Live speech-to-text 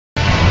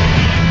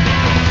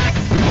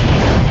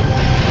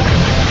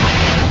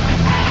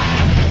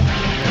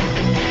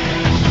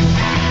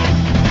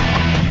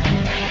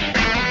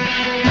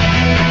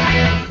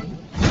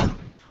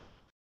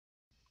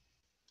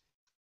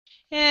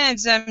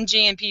It's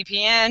MG and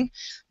PPN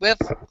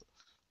with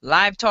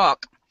Live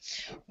Talk.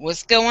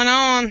 What's going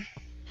on?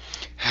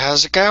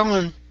 How's it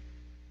going?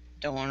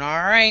 Doing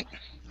all right.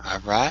 All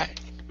right.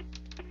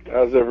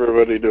 How's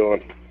everybody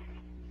doing?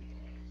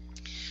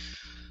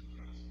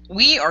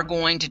 We are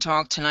going to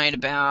talk tonight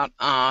about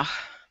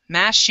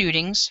mass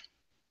shootings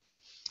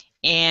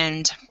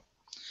and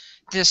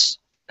this,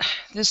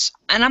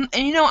 and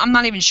I'm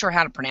not even sure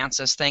how to pronounce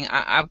this thing.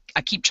 I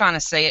keep trying to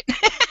say it.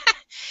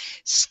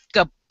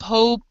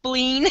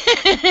 Scopolamine.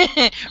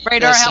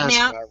 Radar, help me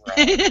out.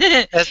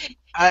 Right.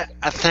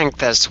 I think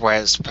that's the way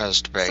it's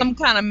supposed to be. Some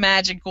kind of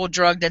magical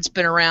drug that's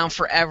been around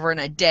forever and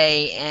a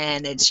day,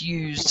 and it's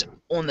used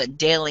on the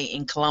daily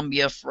in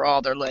Colombia for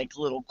all their like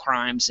little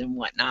crimes and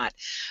whatnot.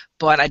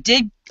 But I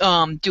did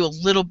do a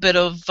little bit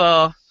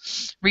of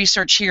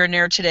research here and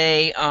there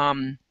today,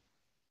 and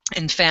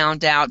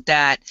found out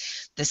that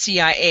the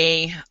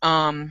CIA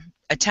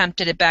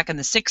attempted it back in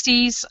the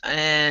 60s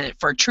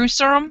for a truth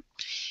serum,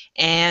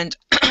 and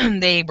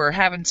they were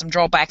having some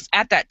drawbacks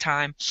at that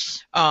time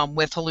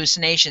with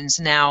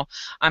hallucinations. Now,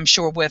 I'm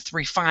sure with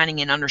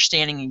refining and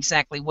understanding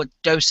exactly what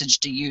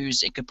dosage to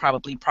use, it could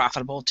probably be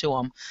profitable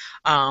to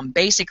them.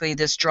 Basically,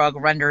 this drug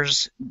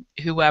renders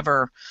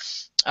whoever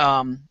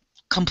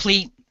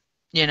complete,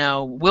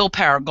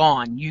 willpower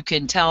gone. You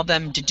can tell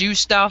them to do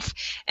stuff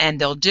and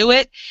they'll do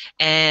it,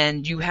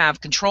 and you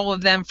have control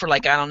of them for,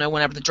 like, I don't know,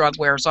 whenever the drug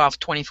wears off,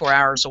 24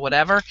 hours or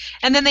whatever,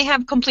 and then they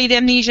have complete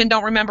amnesia and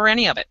don't remember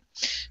any of it.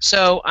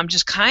 So I'm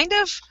just kind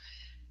of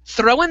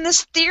throwing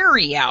this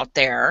theory out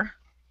there,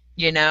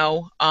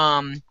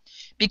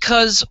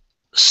 because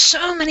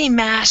so many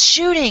mass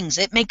shootings,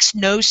 it makes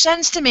no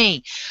sense to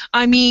me.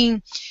 I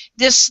mean,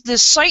 this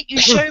site you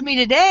showed me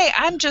today,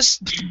 I'm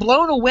just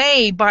blown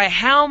away by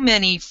how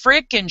many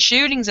frickin'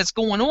 shootings that's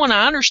going on.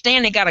 I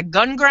understand they got a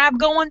gun grab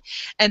going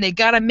and they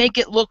got to make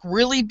it look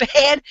really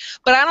bad,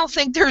 but I don't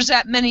think there's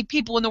that many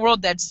people in the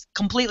world that's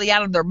completely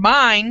out of their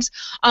minds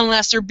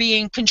unless they're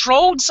being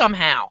controlled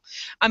somehow.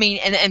 I mean,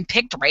 and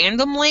picked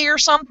randomly or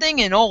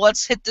something, and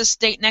let's hit this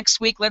state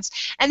next week.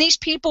 And these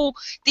people,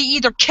 they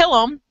either kill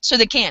them so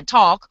they can't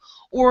talk,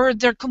 or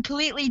they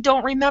completely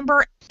don't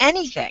remember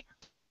anything.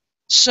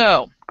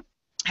 So,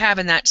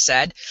 having that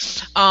said,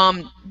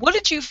 what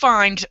did you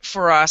find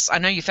for us? I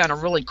know you found a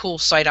really cool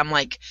site. I'm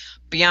like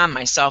beyond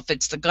myself.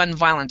 It's the Gun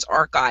Violence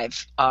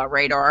Archive,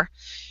 Radar.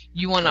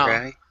 You want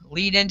to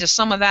lead into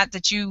some of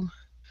that you...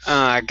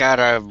 I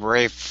gotta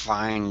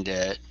re-find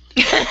it.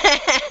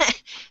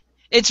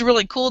 It's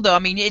really cool, though. I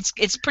mean, it's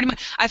pretty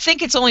much, I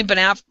think it's only been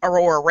out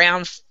or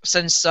around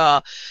since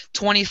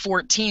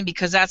 2014,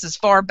 because that's as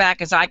far back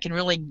as I can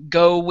really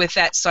go with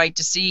that site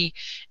to see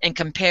and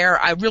compare.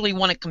 I really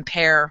want to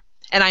compare,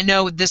 and I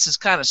know this is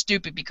kind of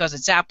stupid because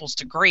it's apples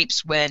to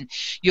grapes when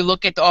you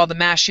look at all the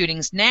mass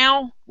shootings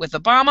now with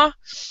Obama,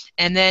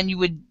 and then you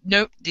would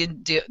note,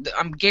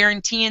 I'm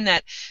guaranteeing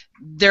that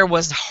there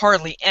was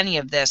hardly any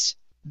of this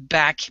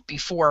back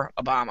before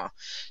Obama.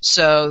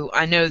 So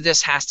I know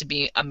this has to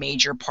be a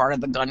major part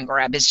of the gun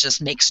grab. It just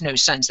makes no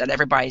sense that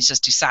everybody's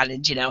just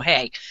decided,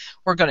 hey,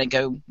 we're going to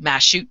go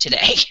mass shoot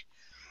today.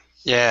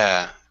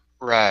 Yeah,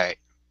 right.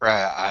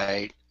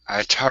 I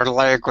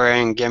totally agree,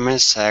 and give me a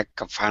sec.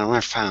 I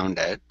finally found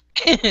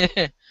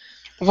it.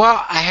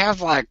 Well, I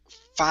have like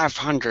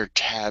 500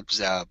 tabs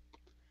up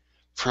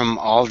from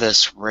all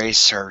this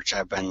research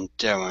I've been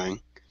doing.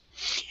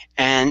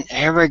 And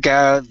here we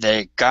go,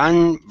 the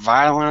Gun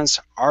Violence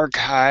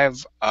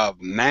Archive of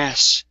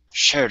Mass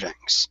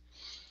Shootings.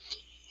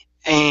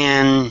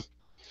 And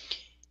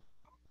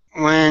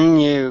when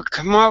you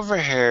come over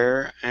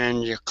here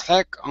and you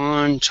click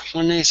on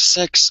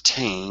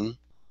 2016,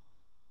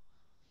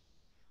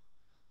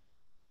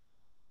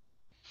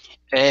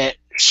 it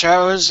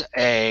shows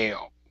a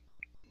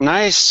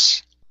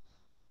nice,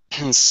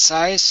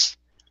 concise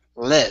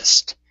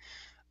list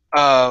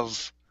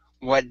of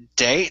what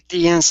date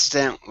the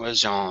incident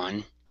was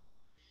on,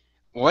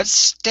 what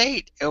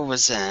state it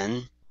was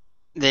in,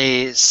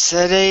 the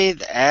city,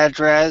 the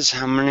address,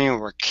 how many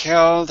were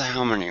killed,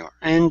 how many were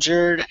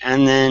injured,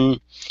 and then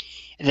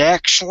it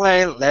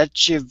actually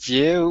lets you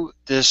view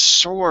the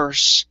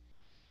source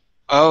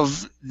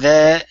of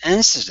the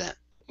incident,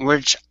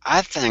 which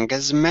I think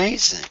is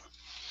amazing.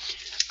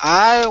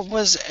 I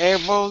was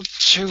able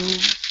to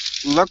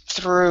look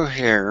through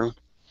here,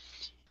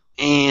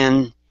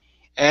 and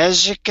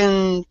as you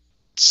can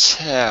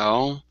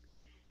tell,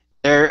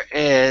 there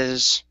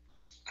is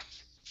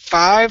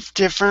 5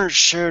 different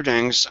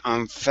shootings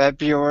on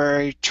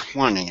February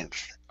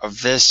 20th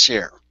of this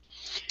year,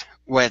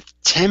 with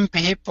 10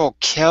 people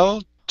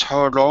killed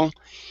total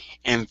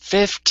and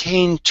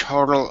 15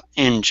 total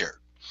injured,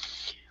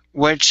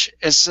 which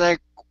is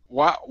like,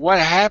 what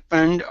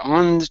happened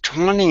on the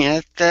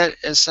 20th that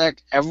it's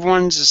like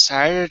everyone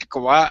decided to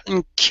go out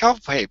and kill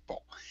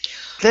people.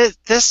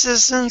 This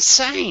is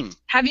insane.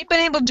 Have you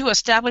been able to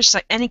establish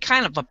like any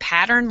kind of a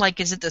pattern? Like,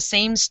 is it the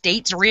same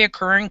states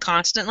reoccurring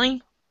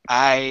constantly?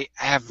 I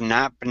have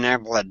not been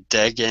able to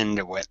dig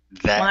into it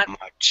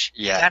much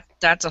yet.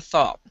 That's a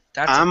thought.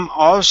 I'm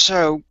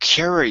also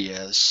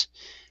curious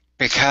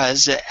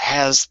because it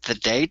has the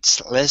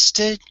dates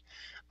listed,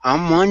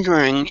 I'm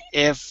wondering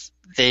if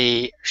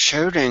the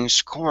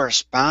shootings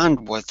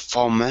correspond with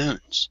full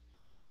moons.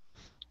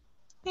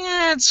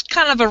 Yeah, it's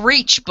kind of a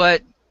reach,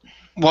 but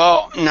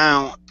Well,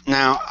 now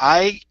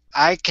I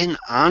can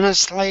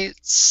honestly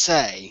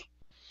say,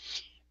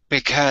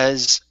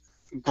 because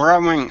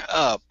growing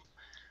up,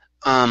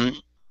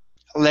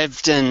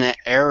 lived in an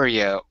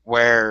area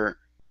where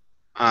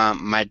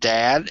my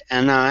dad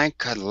and I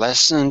could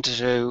listen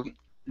to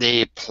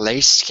the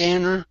police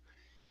scanner,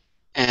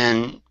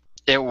 and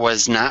it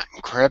was not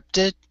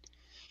encrypted,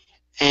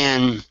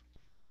 and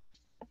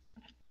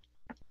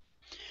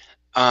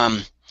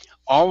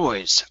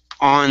always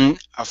on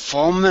a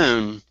full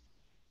moon,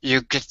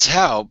 you could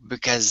tell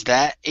because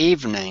that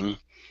evening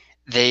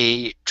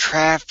the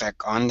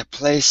traffic on the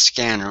police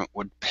scanner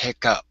would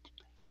pick up,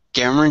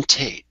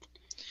 guaranteed,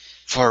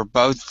 for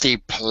both the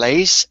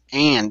police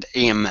and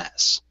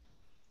EMS.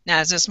 now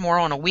is this more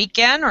on a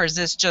weekend or is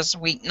this just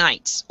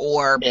weeknights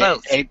or It,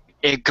 both? it,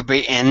 it could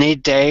be any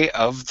day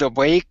of the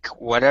week,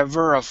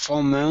 whatever a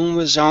full moon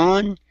was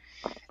on,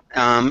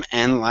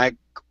 and like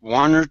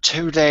 1 or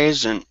 2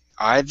 days on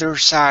either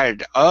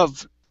side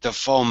of the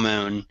full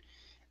moon,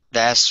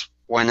 that's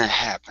when it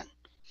happened.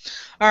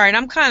 All right,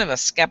 I'm kind of a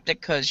skeptic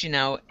because, you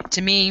know,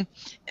 to me,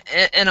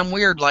 and I'm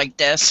weird like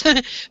this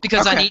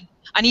because Okay.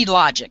 I need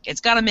logic. It's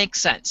got to make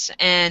sense.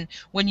 And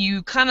when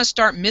you kind of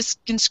start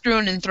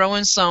misconstruing and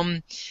throwing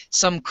some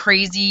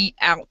crazy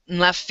out and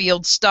left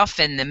field stuff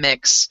in the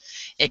mix,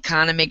 it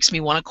kind of makes me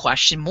want to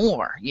question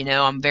more. You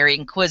know, I'm very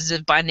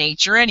inquisitive by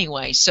nature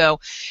anyway. So,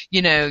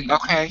 you know,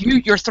 Okay.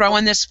 you're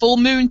throwing this full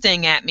moon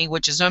thing at me,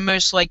 which is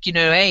almost like, you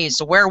know, hey, it's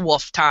a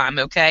werewolf time,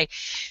 okay?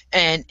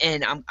 And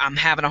I'm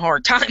having a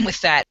hard time with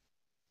that.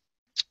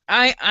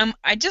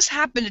 I just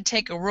happened to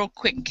take a real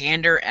quick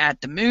gander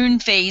at the moon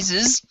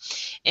phases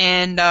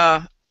and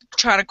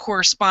try to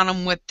correspond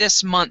them with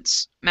this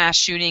month's mass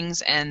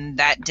shootings, and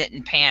that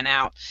didn't pan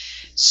out.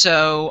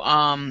 So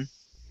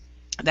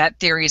that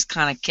theory's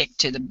kind of kicked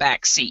to the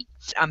back seat.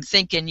 I'm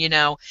thinking, you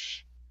know,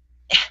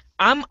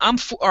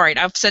 all right.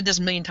 I've said this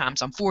a million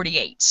times. I'm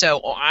 48,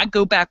 so I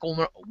go back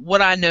on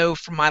what I know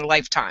from my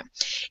lifetime,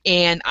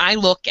 and I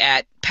look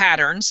at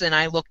patterns, and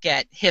I look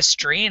at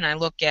history, and I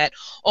look at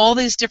all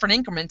these different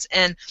increments,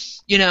 and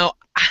you know,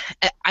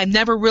 I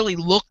never really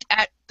looked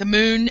at the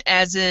moon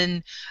as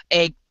in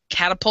a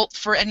catapult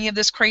for any of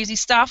this crazy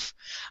stuff.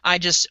 I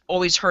just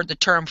always heard the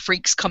term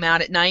freaks come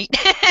out at night.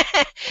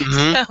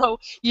 Hmm. So,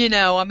 you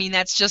know, I mean,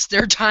 that's just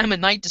their time of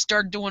night to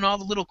start doing all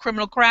the little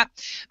criminal crap.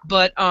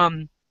 But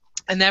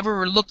I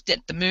never looked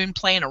at the moon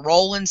playing a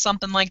role in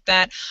something like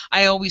that.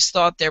 I always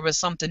thought there was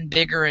something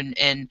bigger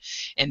and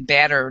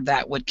badder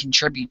that would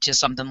contribute to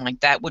something like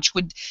that, which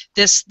would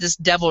this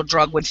devil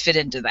drug would fit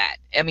into that.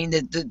 I mean,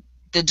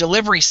 the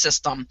delivery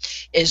system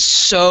is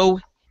so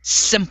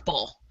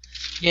simple,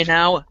 you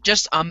know.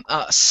 Just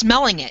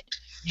smelling it,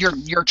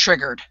 you're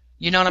triggered.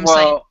 You know what I'm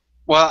saying?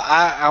 Well,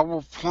 I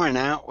will point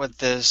out with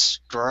this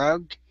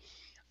drug,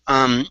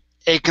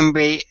 it can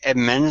be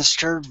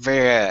administered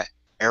via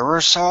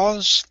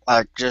aerosols,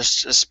 like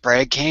just a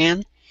spray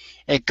can.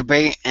 It could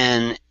be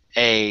in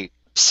a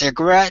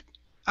cigarette.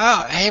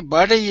 Oh, hey,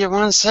 buddy, you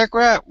want a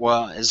cigarette?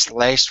 Well, it's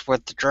laced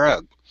with the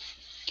drug.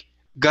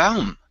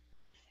 Gum.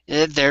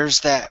 There's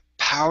that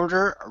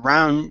powder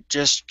around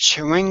just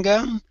chewing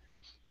gum.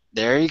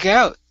 There you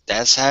go.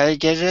 That's how you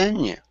get it in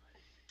you.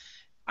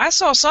 I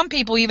saw some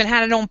people even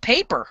had it on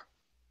paper.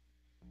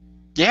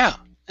 Yeah.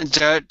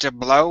 To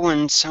blow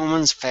in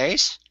someone's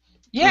face?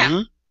 Yeah.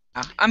 Hmm.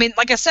 I mean,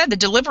 like I said, the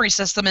delivery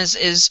system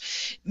is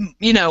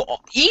you know,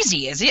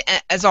 easy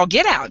as all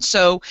get out.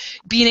 So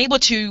being able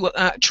to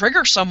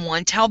trigger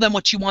someone, tell them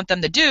what you want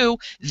them to do,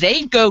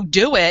 they go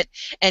do it,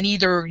 and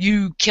either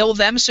you kill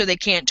them so they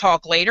can't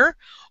talk later,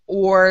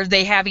 or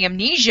they have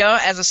amnesia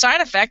as a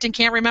side effect and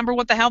can't remember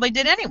what the hell they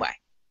did anyway.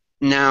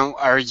 Now,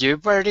 are you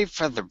ready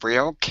for the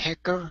real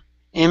kicker,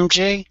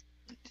 MG?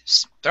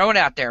 Just throw it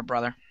out there,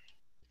 brother.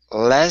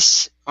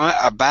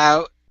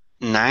 About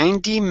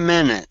 90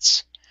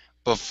 minutes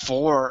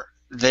before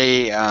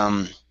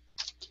the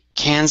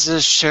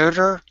Kansas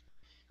shooter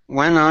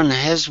went on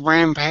his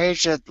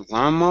rampage at the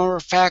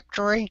lawnmower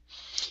factory,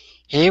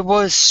 he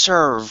was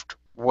served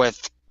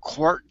with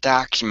court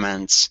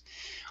documents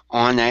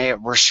on a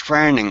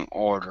restraining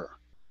order.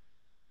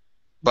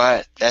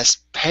 But that's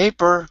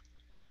paper,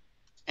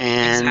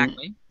 and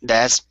Exactly.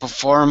 that's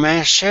before a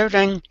mass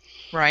shooting.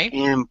 Right.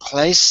 And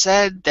police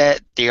said that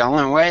the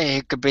only way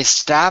he could be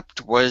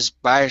stopped was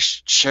by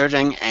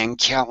shooting and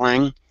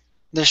killing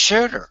the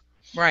shooter.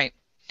 Right.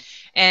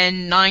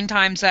 And 9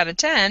 times out of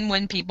 10,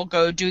 when people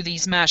go do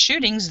these mass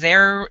shootings,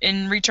 they're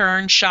in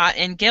return shot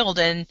and killed.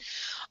 And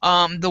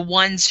the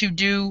ones who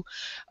do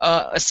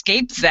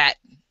escape that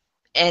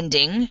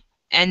ending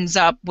ends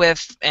up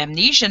with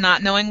amnesia,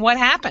 not knowing what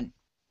happened.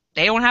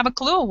 They don't have a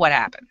clue of what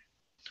happened.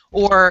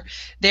 Or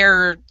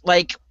they're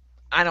like,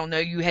 I don't know,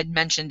 you had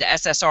mentioned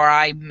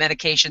SSRI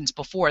medications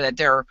before, that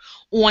they're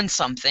on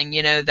something,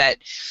 you know, that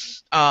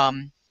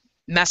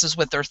messes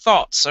with their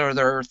thoughts or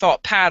their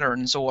thought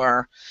patterns,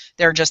 or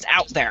they're just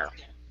out there.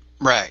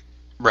 Right,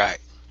 right.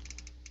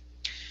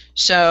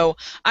 So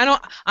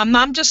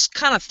I'm just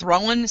kind of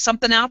throwing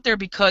something out there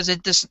because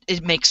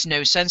it makes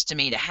no sense to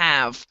me to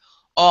have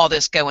all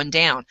this going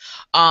down.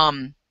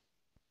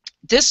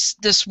 This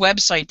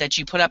website that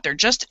you put up there,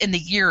 just in the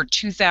year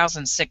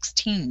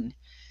 2016,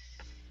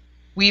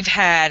 we've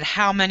had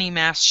how many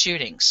mass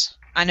shootings?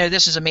 I know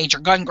this is a major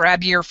gun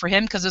grab year for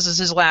him because this is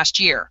his last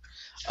year.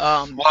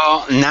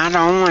 Well, not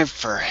only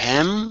for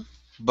him,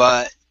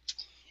 but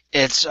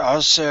it's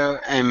also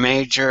a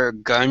major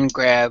gun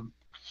grab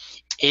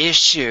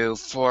issue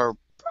for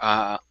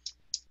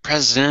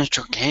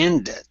presidential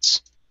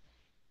candidates.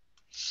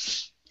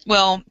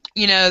 Well,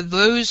 you know,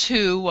 those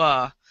who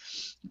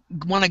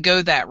want to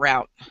go that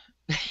route,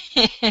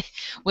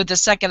 with the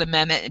Second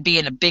Amendment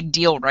being a big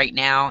deal right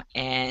now,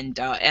 and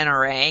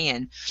NRA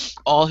and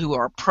all who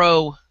are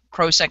pro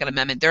Second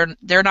Amendment,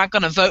 they're not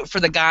going to vote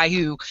for the guy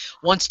who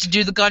wants to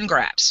do the gun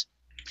grabs.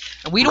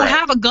 And we don't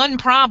have a gun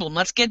problem.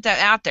 Let's get that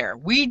out there.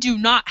 We do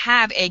not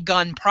have a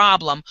gun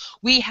problem.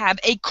 We have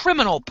a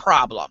criminal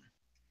problem.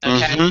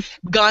 Okay?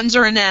 Guns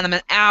are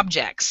inanimate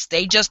objects.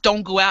 They just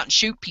don't go out and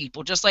shoot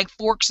people, just like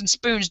forks and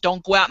spoons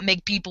don't go out and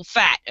make people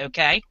fat.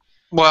 Okay?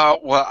 Well,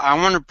 I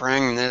want to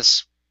bring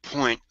this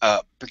point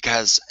up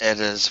because it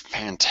is a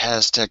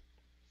fantastic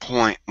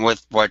point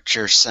with what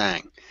you're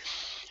saying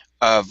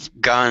of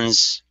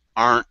guns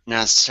aren't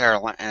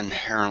necessarily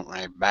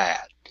inherently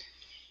bad.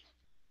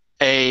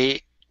 I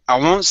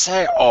won't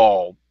say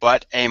all,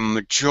 but a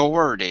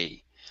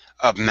majority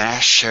of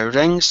mass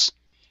shootings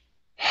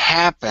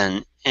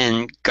happen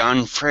in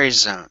gun-free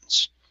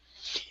zones.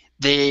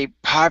 The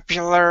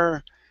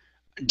popular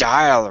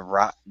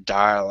dial-a-ride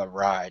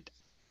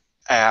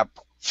app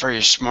for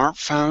your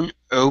smartphone,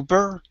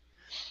 Uber,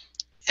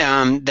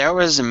 there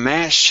was a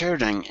mass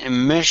shooting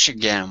in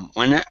Michigan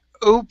when an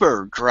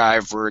Uber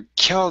driver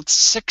killed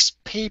 6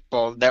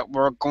 people that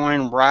were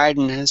going ride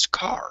in his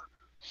car.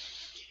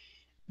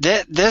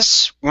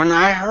 When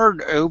I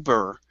heard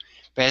Uber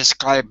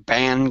basically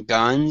ban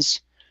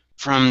guns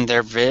from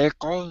their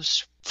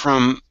vehicles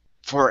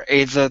for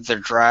either the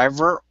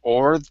driver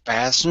or the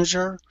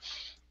passenger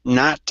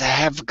not to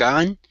have a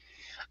gun,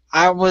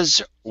 I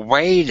was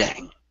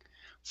waiting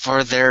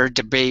for there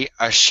to be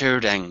a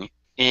shooting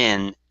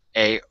in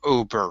a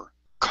Uber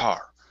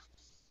car.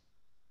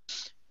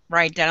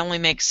 Right, that only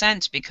makes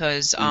sense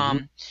because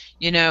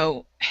you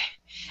know,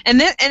 and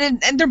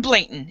they're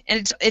blatant,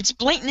 and it's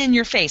blatant in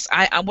your face.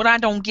 What I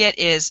don't get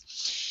is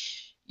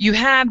you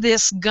have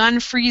this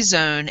gun-free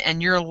zone,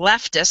 and your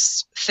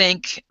leftists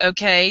think,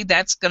 okay,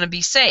 that's going to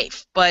be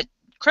safe, but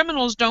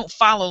criminals don't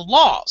follow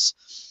laws,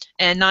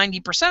 and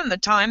 90% of the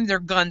time their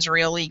guns are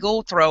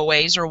illegal,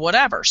 throwaways, or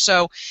whatever.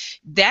 So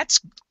that's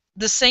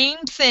the same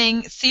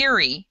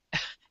theory.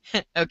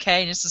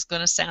 Okay, this is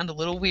going to sound a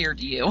little weird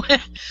to you,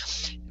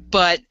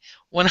 but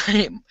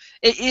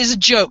it is a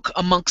joke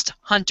amongst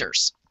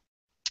hunters.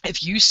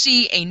 If you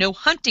see a no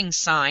hunting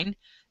sign,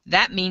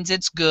 that means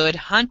it's good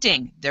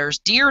hunting. There's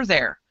deer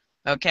there,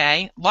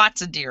 okay?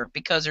 Lots of deer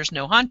because there's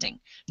no hunting.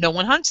 No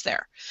one hunts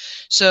there.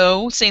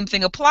 So same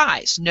thing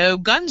applies. No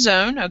gun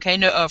zone, okay?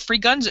 No free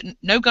guns,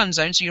 no gun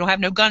zone, so you don't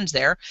have no guns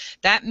there.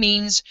 That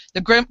means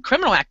the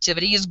criminal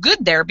activity is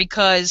good there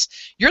because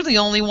you're the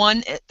only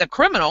one, the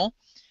criminal,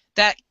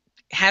 that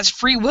has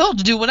free will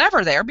to do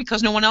whatever there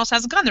because no one else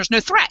has a gun. There's no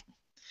threat.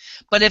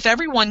 But if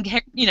everyone,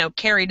 you know,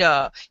 carried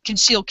a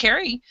concealed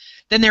carry,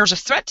 then there's a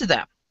threat to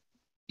them,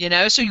 you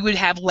know, so you would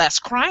have less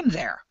crime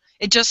there.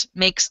 It just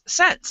makes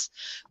sense.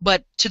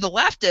 But to the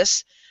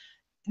leftists,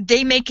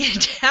 they make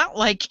it out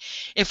like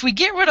if we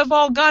get rid of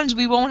all guns,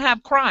 we won't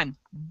have crime.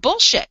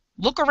 Bullshit.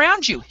 Look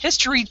around you.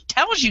 History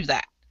tells you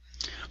that.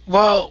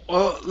 Well,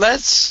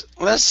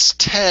 let's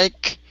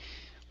take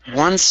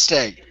one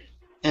state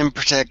in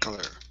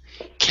particular,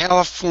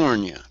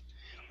 California,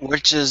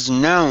 which is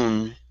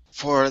known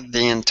for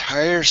the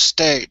entire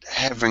state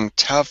having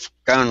tough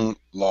gun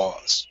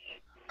laws.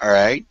 All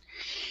right?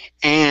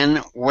 And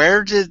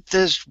where did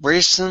this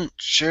recent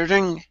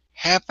shooting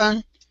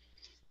happen?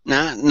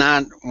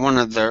 Not one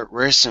of the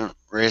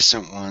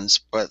recent ones,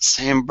 but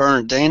San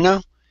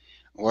Bernardino.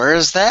 Where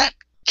is that?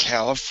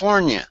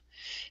 California.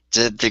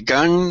 Did the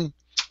gun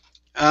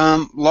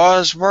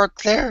laws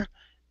work there?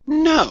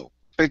 No,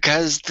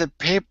 because the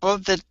people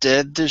that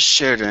did the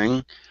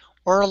shooting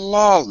were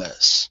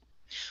lawless,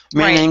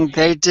 meaning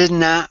they did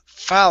not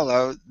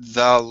follow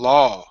the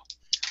law.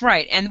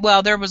 Right, and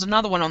well, there was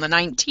another one on the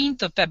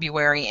 19th of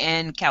February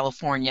in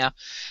California.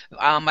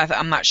 I'm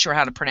not sure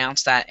how to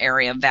pronounce that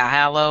area,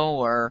 Valhalla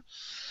or.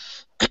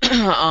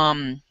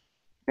 That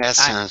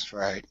sounds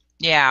right.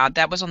 Yeah,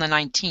 that was on the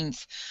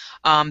 19th.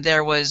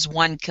 There was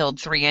 1 killed,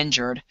 3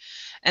 injured,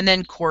 and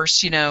then, of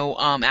course, you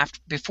know,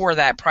 before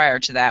that, prior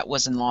to that,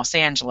 was in Los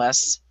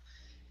Angeles.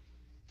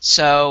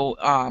 So,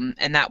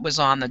 and that was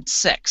on the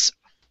 6th.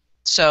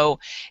 So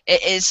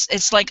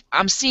it's like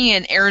I'm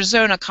seeing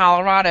Arizona,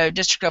 Colorado,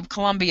 District of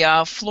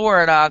Columbia,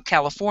 Florida,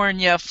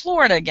 California,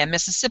 Florida again,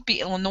 Mississippi,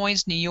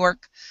 Illinois, New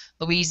York,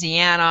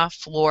 Louisiana,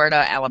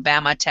 Florida,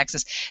 Alabama,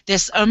 Texas.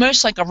 This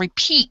almost like a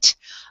repeat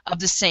of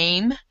the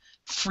same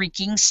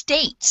freaking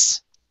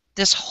states.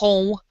 This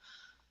whole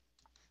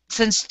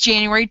since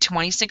January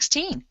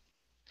 2016.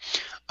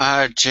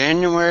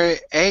 January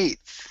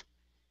 8th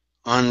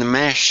on the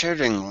mass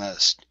shooting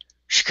list,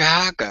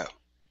 Chicago.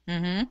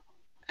 Mm-hmm.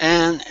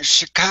 And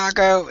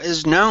Chicago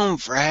is known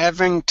for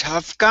having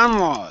tough gun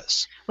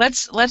laws.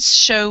 Let's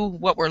show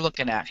what we're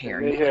looking at here.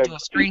 And You want to do a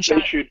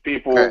screenshot? they shoot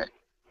people Right.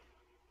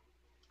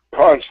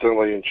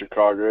 constantly in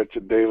Chicago. It's a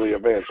daily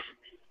event.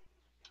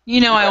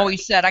 You know, I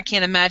always said I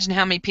can't imagine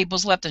how many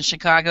people's left in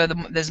Chicago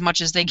as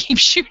much as they keep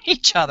shooting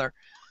each other.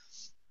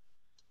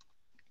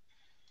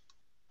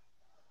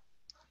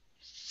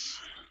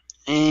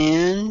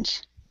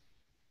 And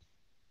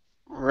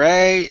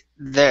right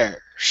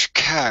there,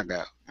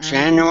 Chicago,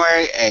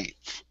 January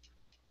 8th.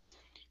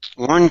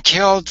 1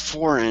 killed,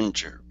 4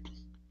 injured.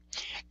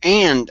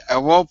 And I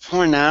will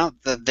point out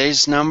that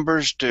these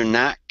numbers do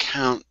not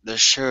count the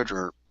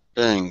shooter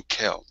being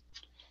killed.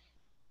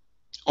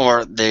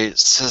 Or the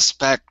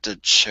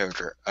suspected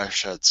shooter, I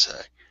should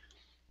say.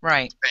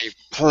 Right. Be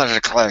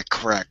politically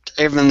correct.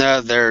 Even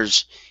though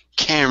there's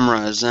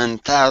cameras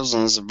and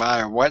thousands of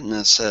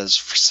eyewitnesses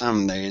for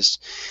some of these,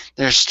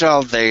 there's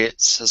still the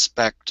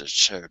suspected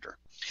shooter.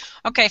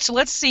 Okay, so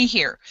let's see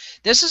here.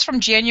 This is from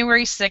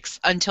January 6th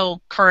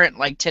until current,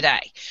 like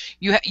today.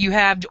 You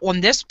have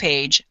on this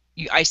page,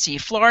 I see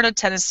Florida,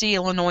 Tennessee,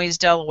 Illinois,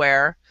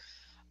 Delaware,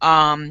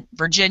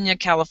 Virginia,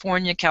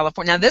 California.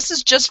 Now, this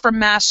is just for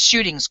mass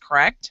shootings,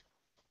 correct?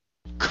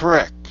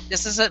 Correct.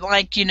 This isn't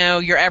like, you know,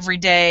 your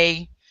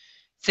everyday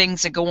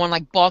things that go on,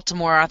 like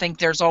Baltimore. I think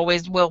there's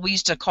always, well, we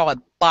used to call it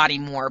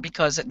Bodymore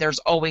because there's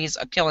always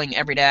a killing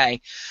every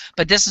day.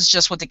 But this is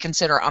just what they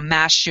consider a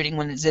mass shooting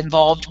when it's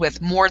involved with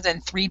more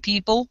than 3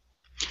 people.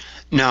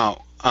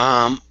 No.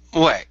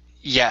 Wait.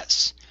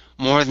 Yes.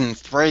 More than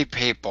 3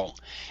 people.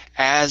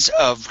 As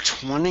of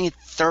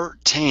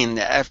 2013,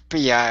 the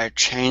FBI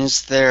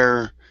changed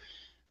their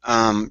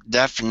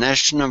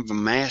definition of a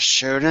mass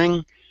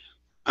shooting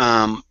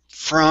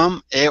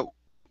from it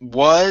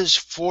was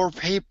 4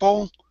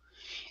 people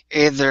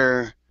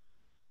either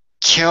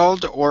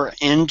killed or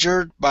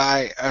injured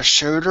by a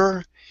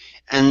shooter,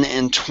 and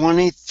in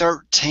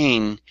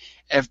 2013,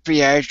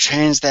 FBI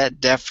changed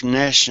that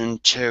definition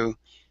to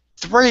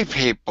 3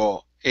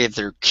 people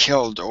either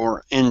killed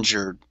or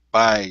injured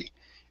by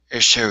a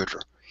shooter,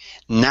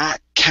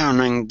 not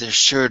counting the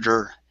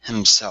shooter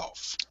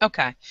himself.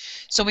 Okay,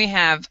 so we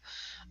have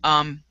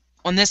on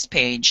this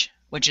page,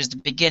 which is the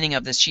beginning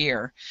of this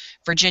year,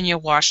 Virginia,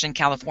 Washington,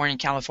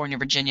 California,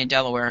 Virginia,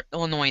 Delaware,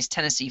 Illinois,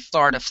 Tennessee,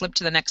 Florida. Flip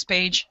to the next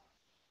page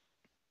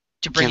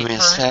to bring Give it me a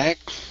current. sec.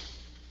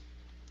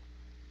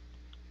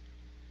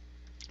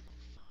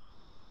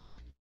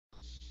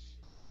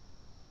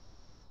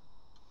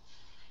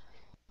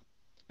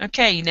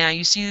 Okay, now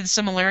you see the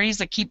similarities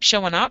that keep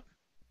showing up?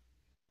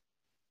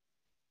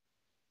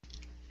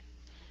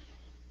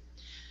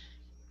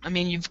 I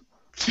mean, you've...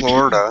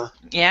 Florida.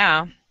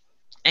 Yeah,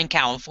 and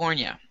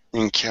California.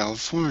 In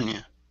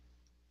California.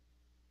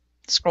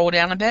 Scroll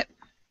down a bit.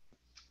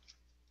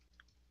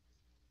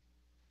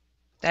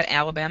 That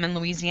Alabama and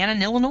Louisiana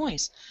and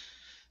Illinois.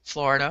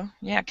 Florida.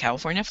 Yeah,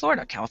 California,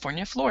 Florida.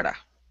 California, Florida.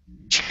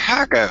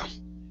 Chicago.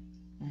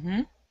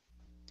 Mm-hmm.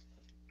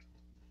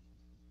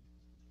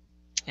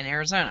 And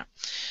Arizona.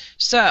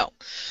 So,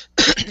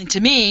 to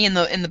me, in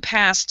the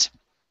past,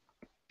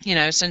 you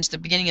know, since the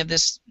beginning of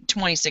this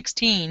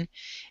 2016,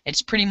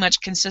 it's pretty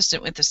much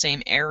consistent with the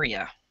same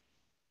area,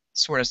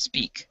 so to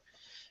speak.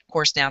 Of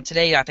course, now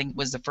today I think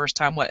was the first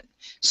time. What?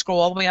 Scroll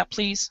all the way up,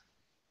 please.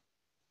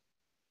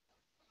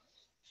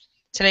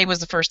 Today was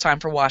the first time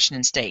for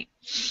Washington State.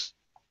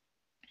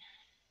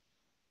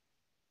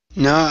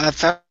 No, I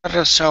thought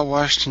I saw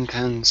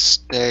Washington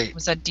State.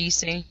 Was that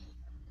D.C.?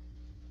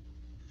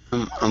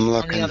 I'm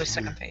looking On the other here.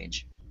 second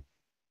page.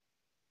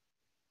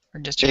 Or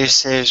district.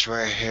 DC is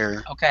right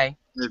here. Okay.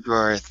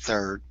 February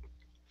 3rd.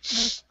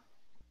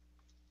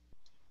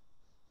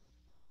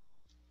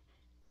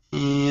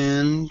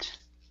 And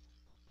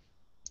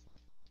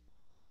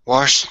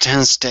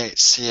Washington State,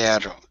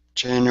 Seattle,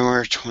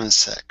 January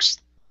 26th.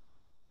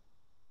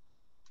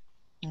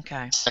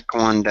 Okay.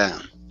 Second one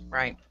down.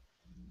 Right.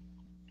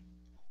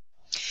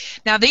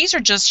 Now, these are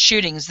just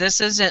shootings.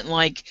 This isn't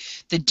like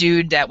the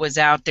dude that was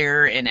out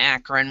there in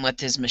Akron with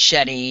his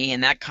machete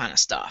and that kind of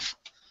stuff.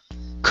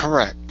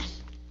 Correct.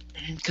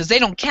 Because they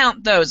don't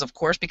count those, of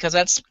course, because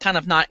that's kind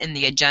of not in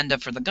the agenda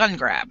for the gun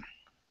grab.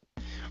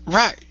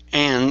 Right.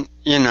 And,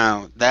 you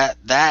know, that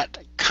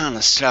kind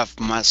of stuff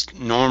must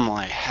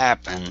normally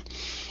happen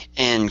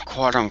in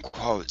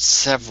quote-unquote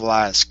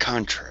civilized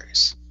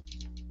countries.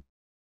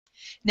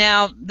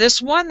 Now,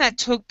 this one that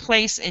took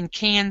place in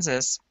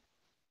Kansas,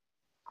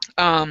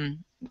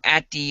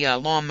 at the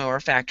lawnmower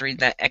factory,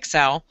 that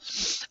Excel,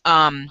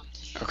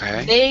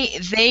 Okay.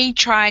 they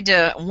tried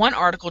to, one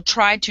article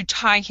tried to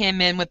tie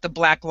him in with the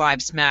Black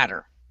Lives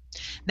Matter.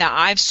 Now,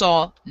 I've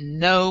saw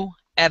no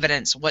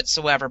evidence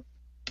whatsoever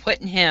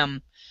putting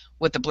him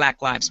with the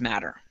Black Lives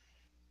Matter.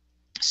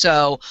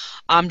 So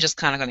I'm just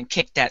kind of going to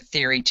kick that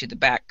theory to the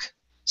back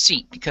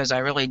seat because I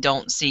really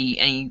don't see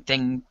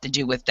anything to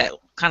do with that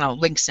kind of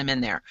links him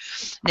in there.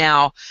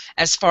 Now,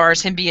 as far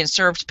as him being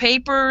served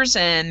papers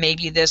and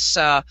maybe this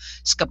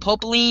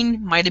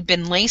scopolamine might have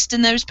been laced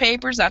in those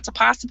papers, that's a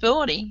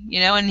possibility,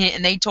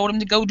 and they told him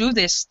to go do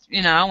this,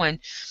 and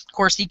of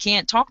course he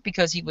can't talk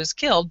because he was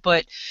killed,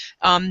 but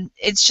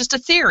it's just a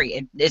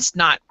theory. It's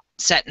not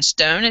set in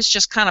stone. It's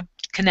just kind of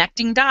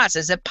connecting dots.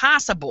 Is it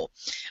possible?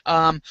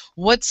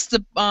 What's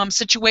the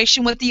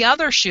situation with the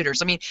other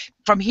shooters? I mean,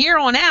 from here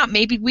on out,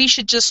 maybe we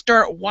should just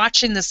start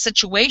watching the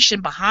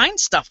situation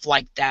behind stuff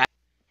like that.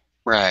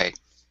 Right.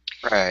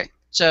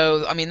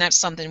 So, I mean, that's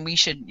something we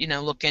should,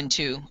 look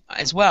into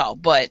as well.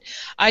 But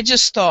I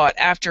just thought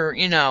after,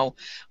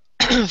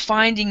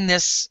 finding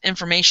this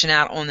information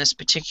out on this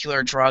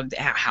particular drug,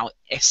 how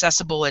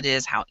accessible it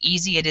is, how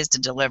easy it is to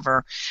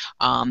deliver,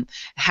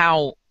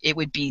 how it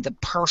would be the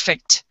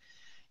perfect,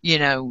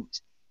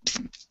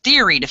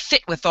 theory to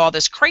fit with all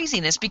this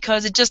craziness,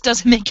 because it just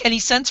doesn't make any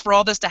sense for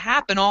all this to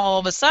happen all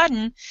of a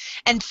sudden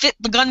and fit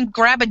the gun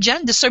grab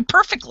agenda so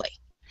perfectly.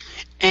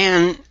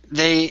 And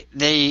they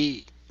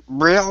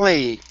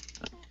really,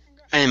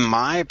 in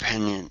my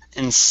opinion,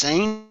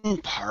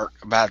 insane part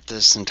about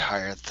this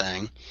entire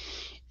thing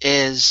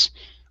is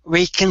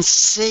we can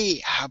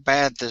see how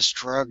bad this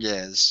drug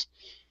is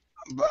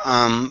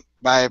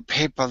by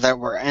people that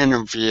were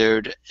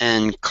interviewed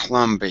in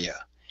Colombia.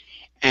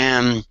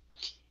 And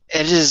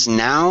it is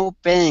now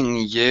being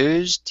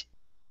used,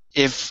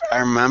 if I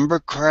remember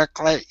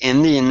correctly,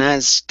 in the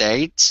United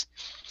States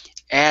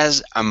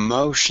as a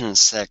motion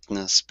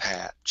sickness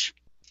patch.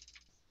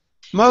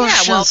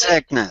 Motion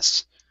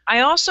sickness.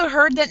 I also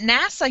heard that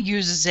NASA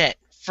uses it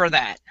for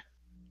that.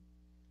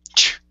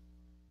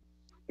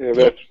 Yeah,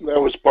 that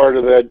was part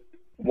of that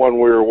one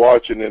we were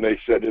watching, and they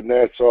said that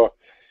NASA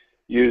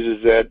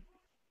uses that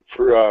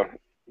for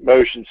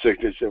motion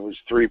sickness. It was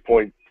 3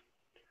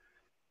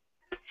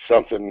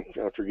 something,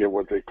 I forget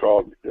what they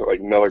called,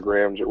 like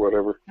milligrams or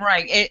whatever.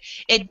 Right.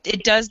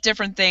 It does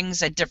different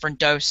things at different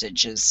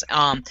dosages.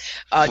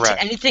 Right.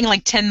 Anything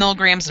like 10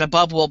 milligrams and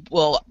above will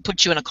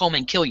put you in a coma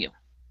and kill you.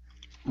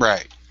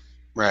 Right.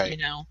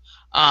 Well,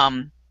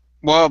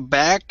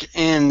 back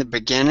in the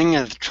beginning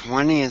of the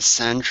 20th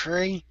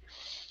century,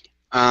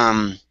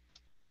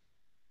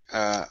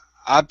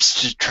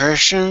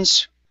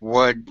 obstetricians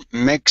would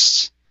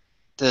mix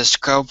the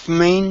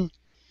scopolamine,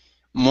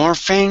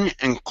 morphine,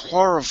 and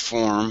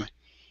chloroform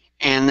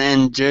and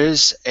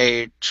induce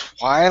a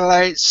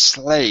twilight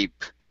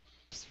sleep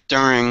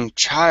during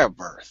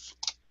childbirth.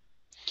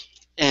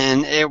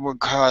 And it would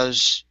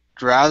cause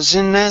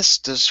drowsiness,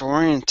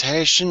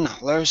 disorientation,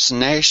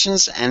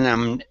 hallucinations,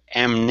 and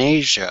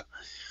amnesia.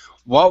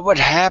 What would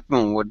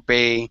happen would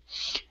be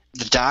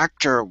the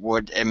doctor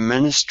would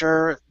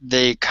administer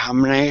the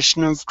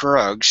combination of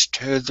drugs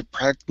to the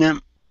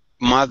pregnant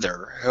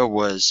mother who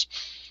was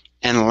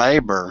in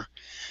labor.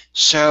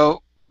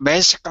 So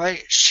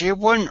basically, she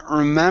wouldn't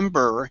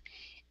remember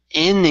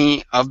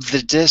any of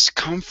the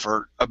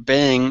discomfort of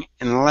being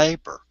in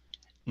labor.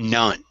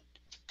 None.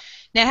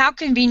 Now, how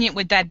convenient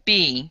would that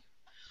be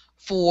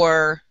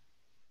for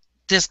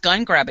this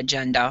gun grab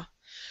agenda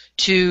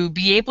to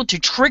be able to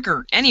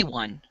trigger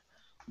anyone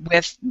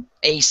with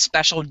a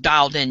special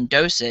dialed-in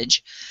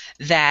dosage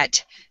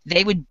that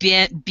they would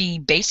be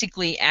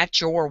basically at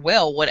your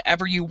will,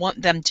 whatever you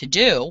want them to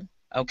do,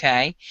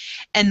 okay,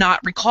 and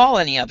not recall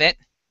any of it,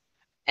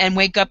 and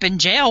wake up in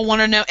jail,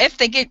 want to know if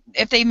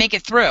they make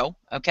it through,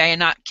 okay, and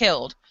not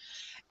killed,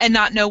 and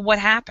not know what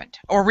happened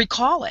or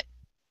recall it.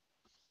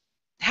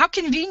 How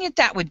convenient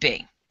that would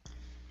be.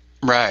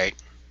 Right.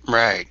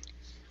 Yeah,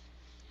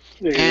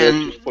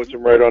 that just puts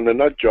him right on the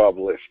nut job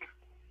list.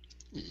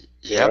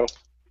 Yep.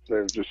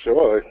 They're just say,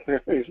 well,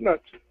 he's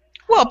nuts.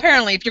 Well,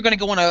 apparently, if you're going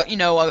to go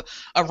on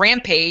a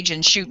rampage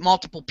and shoot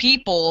multiple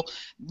people,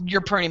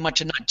 you're pretty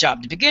much a nut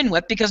job to begin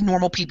with, because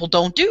normal people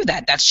don't do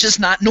that. That's just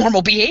not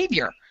normal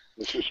behavior.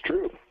 This is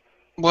true.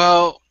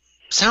 Well,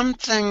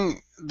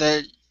 something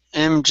that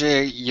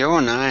MJ, you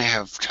and I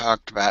have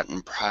talked about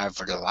in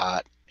private a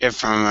lot,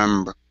 if I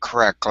remember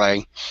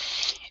correctly,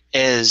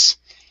 is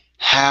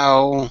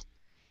how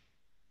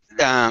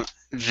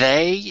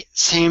they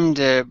seem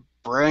to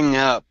bring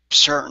up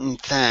certain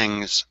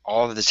things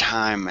all the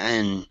time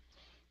in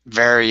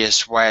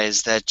various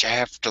ways that you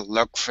have to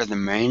look for the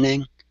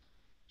meaning,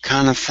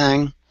 kind of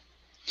thing.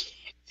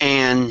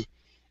 And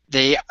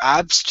the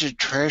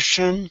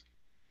obstetrician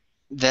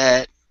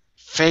that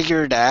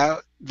figured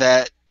out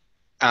that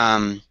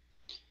the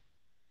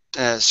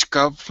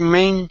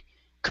scopolamine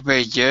could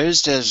be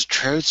used as a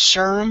truth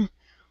serum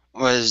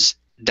was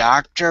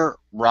Dr.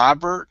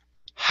 Robert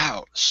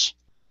House.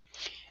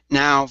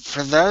 Now,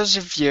 for those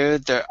of you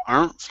that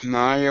aren't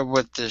familiar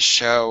with the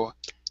show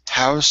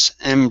House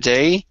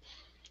MD,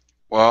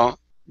 well,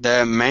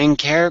 the main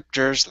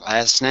character's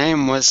last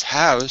name was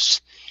House,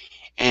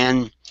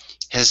 and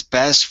his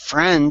best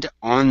friend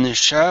on the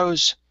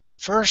show's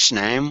first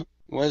name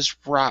was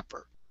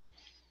Robert.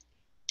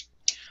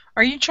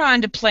 Are you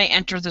trying to play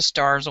Enter the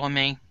Stars on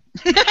me?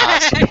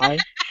 Possibly.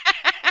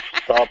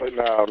 Stop it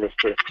now,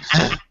 mister.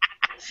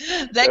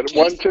 Let That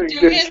one Casey thing do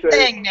did his say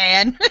thing,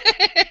 man.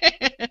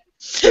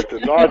 that the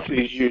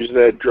Nazis used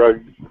that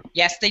drug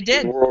Yes, they in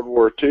did. World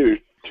War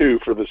II too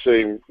for the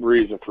same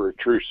reason, for a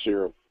truth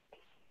serum.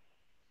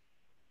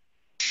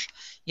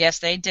 Yes,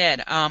 they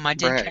did. I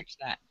did Right. catch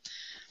that.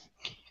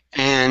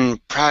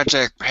 And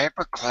Project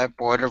Paperclip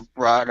would have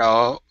brought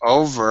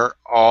over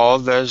all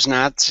those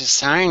Nazi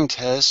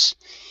scientists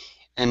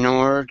in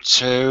order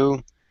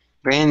to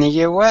ban the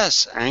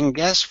U.S. And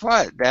guess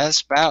what?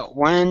 That's about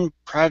when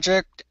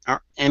Project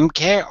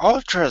MK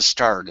Ultra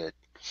started.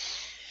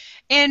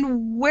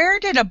 And where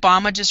did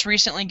Obama just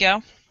recently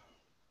go?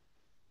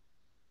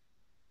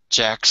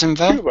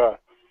 Jacksonville? Cuba.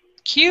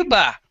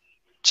 Cuba.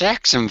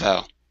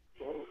 Jacksonville.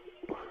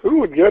 Who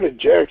would go to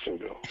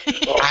Jacksonville?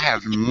 I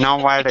have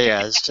no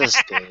idea. It's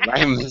just the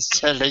lamest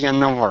city in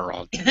the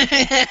world.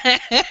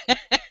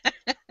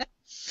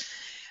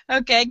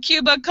 Okay,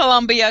 Cuba,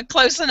 Colombia,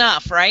 close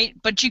enough, right?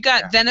 But you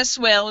got Yeah.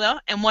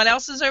 Venezuela, and what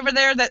else is over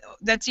there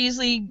that's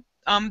easily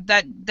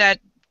that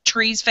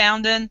trees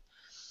found in?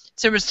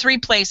 So there was 3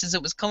 places.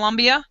 It was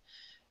Colombia,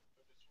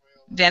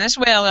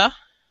 Venezuela,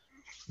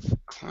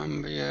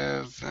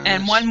 Colombia,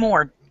 and one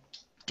more.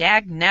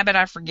 Dag nabbit,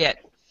 I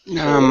forget.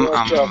 They're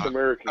all South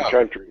American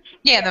countries.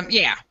 Yeah,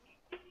 yeah.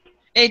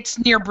 It's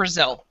near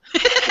Brazil.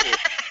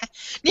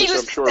 Needless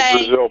I'm to sure say.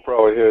 Brazil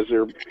probably has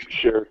their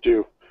share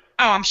too.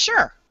 Oh, I'm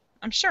sure.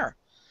 I'm sure.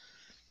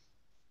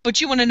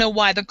 But you want to know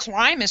why the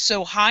crime is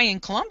so high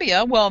in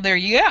Colombia? Well, there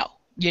you go.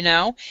 You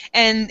know,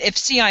 and if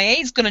CIA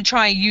is going to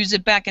try and use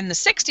it back in the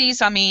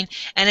 60s, I mean,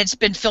 and it's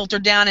been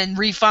filtered down and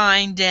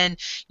refined and,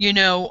 you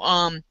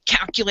know,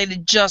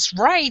 calculated just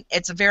right,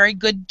 it's a very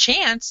good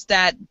chance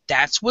that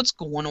that's what's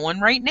going on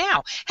right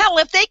now. Hell,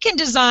 if they can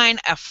design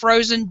a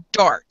frozen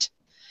dart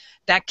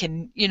that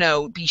can, you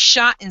know, be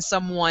shot in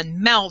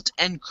someone, melt,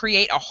 and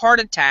create a heart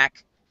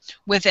attack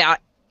without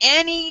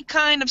any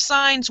kind of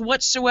signs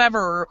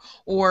whatsoever,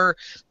 or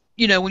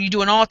you know, when you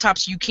do an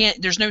autopsy, you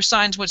can't. There's no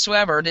signs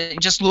whatsoever. It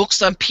just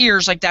looks,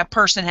 appears like that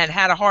person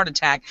had a heart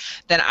attack.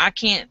 Then I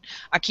can't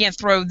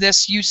throw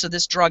this use of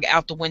this drug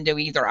out the window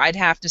either. I'd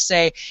have to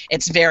say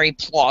it's very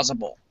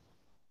plausible.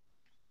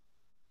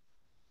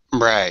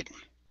 Right.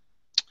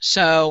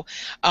 So,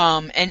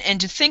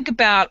 and to think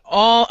about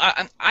all,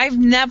 I've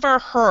never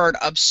heard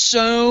of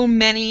so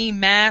many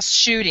mass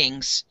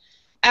shootings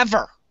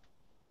ever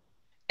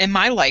in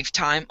my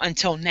lifetime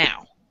until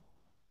now.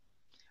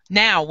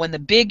 Now, when the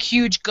big,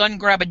 huge gun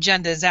grab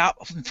agenda is out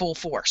in full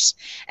force,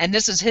 and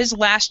this is his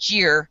last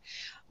year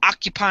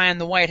occupying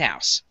the White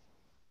House.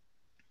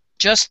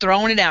 Just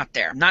throwing it out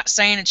there. I'm not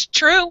saying it's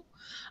true.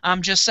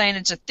 I'm just saying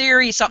it's a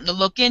theory, something to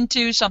look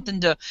into, something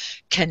to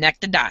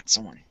connect the dots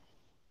on.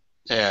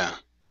 Yeah.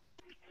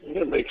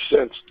 That makes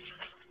sense.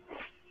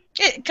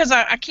 Because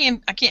I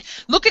can't.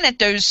 Looking at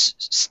those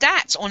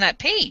stats on that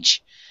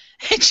page.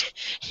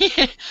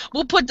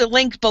 We'll put the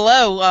link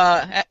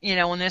below, you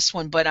know, on this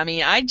one. But I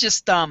mean, I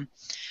just,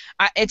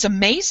 it's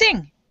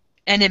amazing,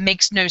 and it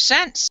makes no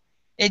sense.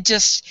 It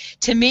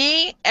just, to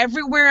me,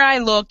 everywhere I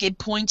look, it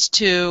points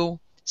to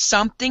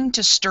something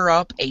to stir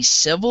up a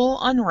civil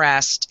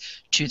unrest,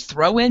 to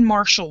throw in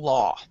martial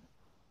law,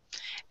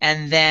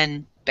 and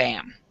then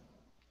bam.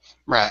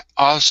 Right.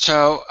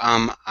 Also,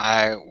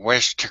 I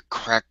wish to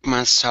correct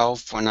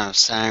myself when I was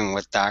saying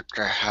with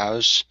Dr.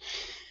 House.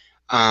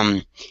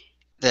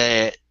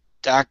 The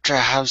Dr.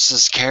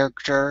 House's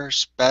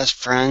character's best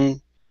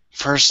friend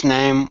first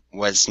name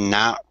was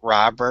not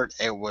Robert,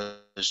 it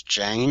was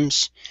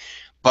James.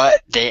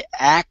 But the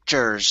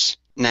actor's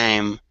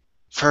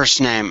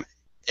first name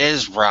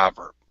is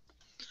Robert.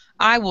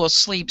 I will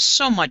sleep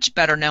so much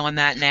better knowing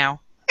that now.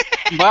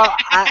 Well,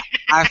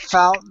 I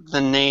felt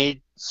the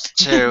need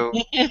to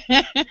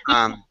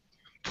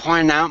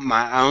point out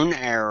my own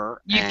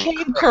error. You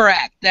came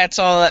correct. That's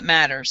all that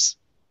matters.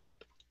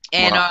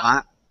 And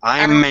well,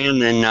 I'm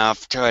man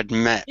enough to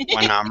admit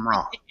when I'm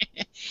wrong.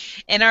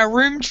 And our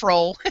room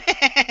troll,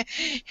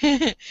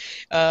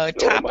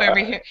 Top over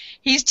here,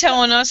 he's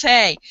telling us,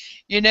 hey,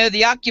 you know,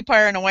 the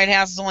occupier in the White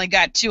House has only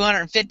got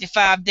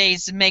 255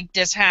 days to make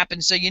this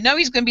happen, so you know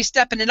he's going to be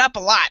stepping it up a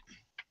lot.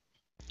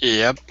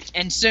 Yep.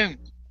 And soon,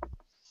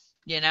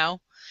 you know,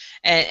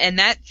 and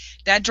that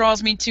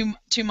draws me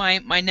to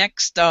my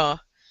next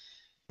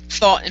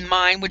thought in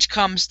mind, which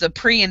comes the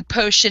pre and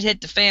post shit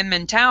hit the fan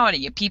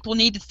mentality. People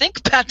need to think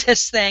about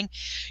this thing.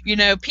 You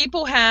know,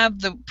 people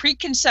have the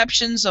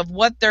preconceptions of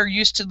what they're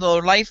used to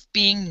their life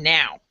being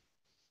now.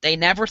 They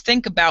never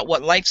think about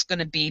what life's going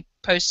to be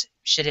post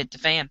shit hit the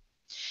fan.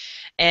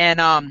 And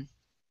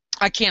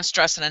I can't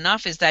stress it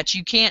enough, is that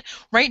you can't,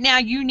 right now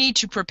you need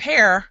to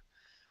prepare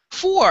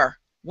for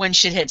when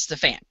shit hits the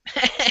fan.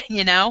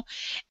 You know?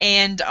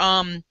 And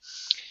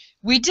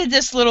we did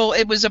this little,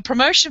 it was a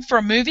promotion for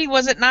a movie,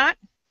 was it not?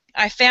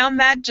 I found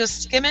that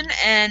just skimming,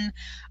 and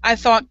I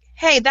thought,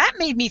 hey, that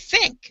made me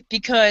think,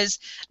 because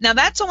now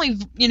that's only,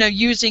 you know,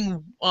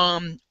 using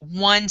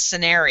one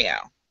scenario.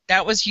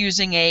 That was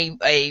using a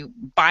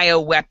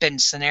bioweapon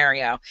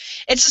scenario.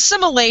 It's a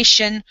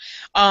simulation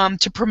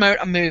to promote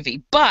a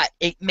movie, but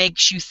it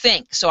makes you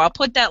think. So I'll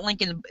put that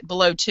link in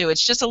below too.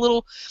 It's just a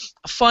little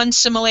fun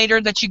simulator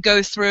that you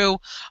go through,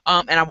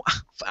 and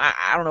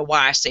I don't know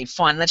why I say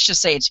fun. Let's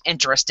just say it's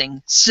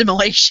interesting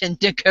simulation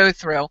to go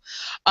through.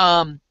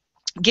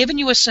 Giving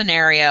you a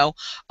scenario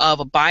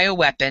of a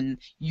bioweapon,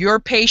 you're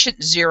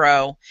patient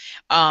 0,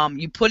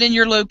 you put in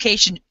your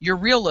location, your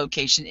real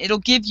location. It'll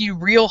give you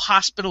real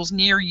hospitals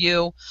near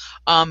you,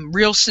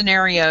 real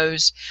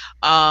scenarios,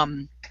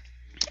 and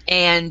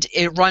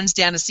it runs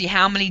down to see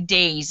how many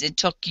days it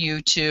took you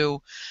to,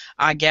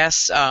 I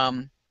guess,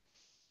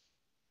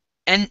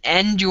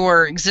 end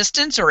your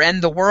existence or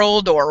end the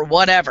world or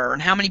whatever,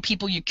 and how many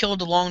people you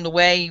killed along the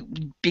way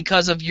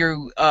because of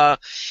you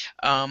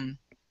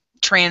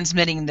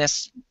transmitting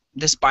this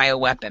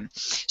bioweapon.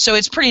 So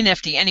it's pretty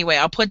nifty. Anyway,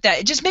 I'll put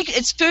that.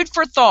 It's food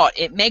for thought.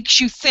 It makes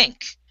you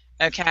think.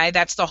 Okay,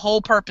 that's the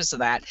whole purpose of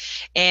that.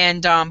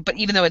 And but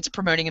even though it's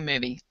promoting a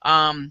movie,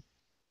 and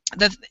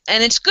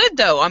it's good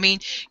though. I mean,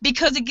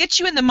 because it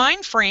gets you in the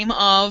mind frame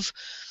of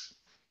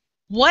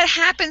what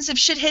happens if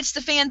shit hits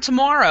the fan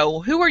tomorrow.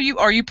 Who are you?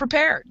 Are you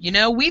prepared? You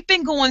know, we've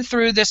been going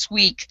through this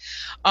week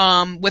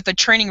with a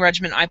training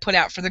regimen I put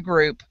out for the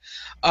group,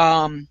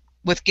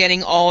 with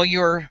getting all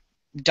your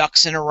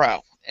ducks in a row,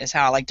 is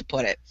how I like to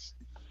put it.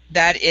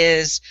 That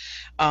is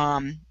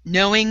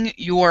knowing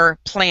your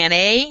plan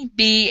A,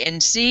 B,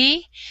 and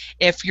C,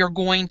 if you're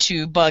going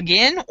to bug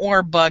in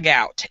or bug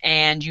out.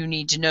 And you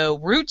need to know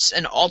routes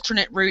and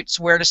alternate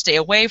routes, where to stay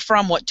away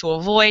from, what to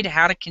avoid,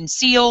 how to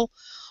conceal,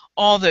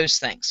 all those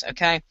things,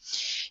 okay?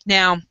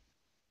 Now,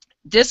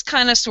 this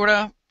kind of sort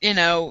of, you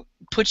know,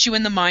 puts you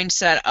in the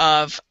mindset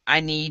of,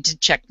 I need to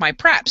check my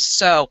preps.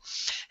 So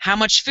how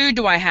much food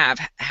do I have?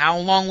 How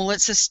long will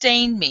it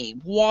sustain me?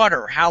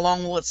 Water, how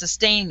long will it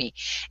sustain me?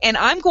 And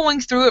I'm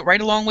going through it right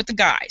along with the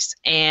guys.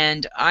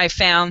 And I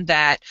found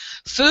that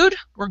food,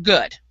 we're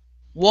good.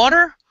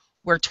 Water,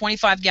 we're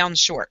 25 gallons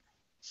short.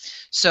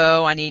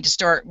 So I need to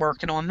start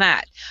working on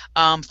that.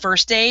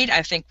 First aid,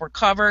 I think we're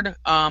covered.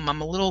 I'm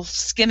a little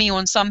skimmy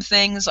on some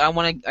things. I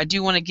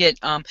do want to get,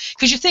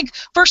 because you think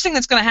first thing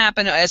that's going to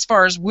happen as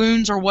far as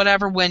wounds or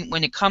whatever,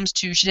 when it comes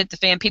to shit hit the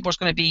fan, people are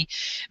going to be,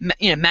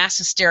 you know, mass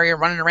hysteria,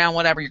 running around,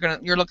 whatever.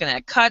 You're looking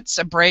at cuts,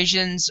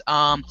 abrasions,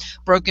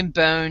 broken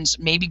bones,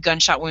 maybe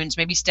gunshot wounds,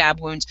 maybe stab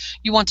wounds.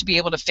 You want to be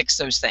able to fix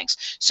those things.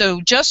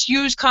 So just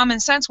use common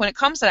sense when it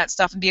comes to that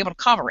stuff and be able to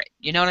cover it.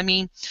 You know what I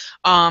mean?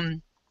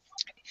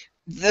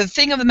 The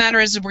thing of the matter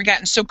is that we're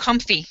gotten so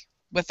comfy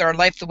with our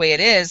life the way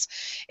it is,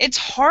 it's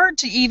hard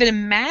to even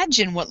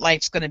imagine what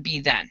life's going to be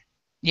then,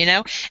 you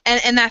know?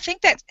 And I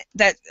think that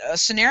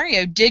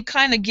scenario did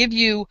kind of give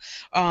you,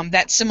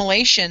 that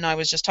simulation I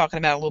was just talking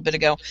about a little bit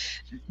ago,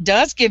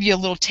 does give you a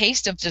little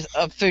taste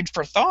of food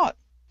for thought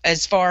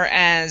as far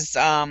as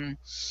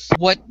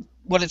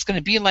what it's going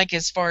to be like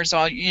as far as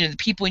all, you know, the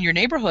people in your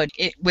neighborhood.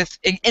 And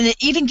it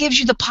even gives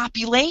you the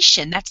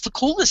population. That's the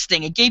coolest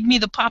thing. It gave me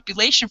the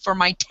population for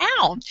my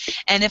town,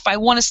 and if I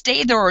want to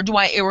stay there, or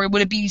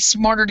would it be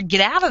smarter to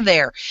get out of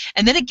there?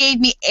 And then it gave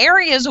me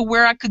areas of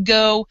where I could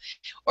go,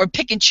 or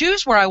pick and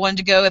choose where I wanted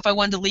to go if I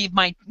wanted to leave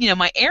my, you know,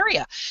 my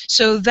area.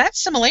 So that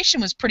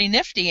simulation was pretty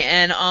nifty,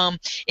 and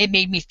it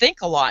made me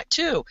think a lot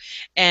too.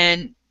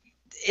 And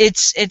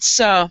it's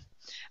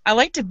I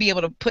like to be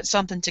able to put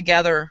something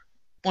together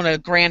on a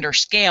grander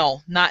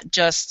scale, not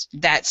just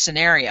that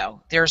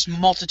scenario. There's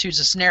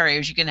multitudes of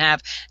scenarios. You can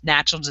have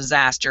natural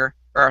disaster,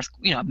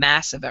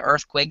 massive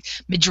earthquake,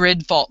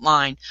 Madrid fault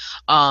line.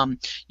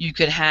 You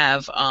could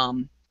have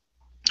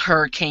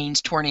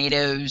hurricanes,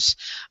 tornadoes,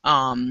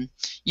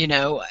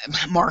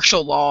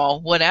 martial law,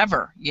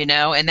 whatever,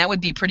 and that would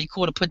be pretty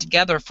cool to put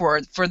together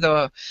for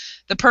the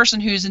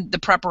person who's in the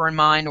prepper in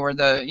mind, or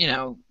the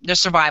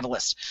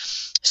survivalist.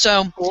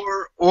 So,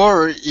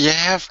 or you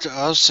have to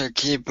also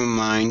keep in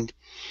mind,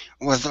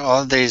 with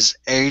all these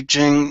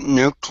aging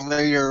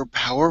nuclear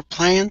power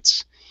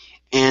plants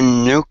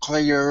and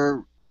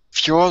nuclear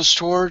fuel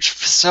storage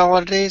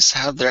facilities,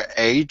 how they're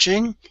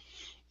aging,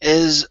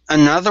 is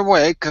another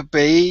way could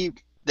be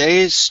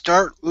they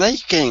start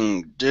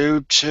leaking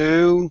due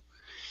to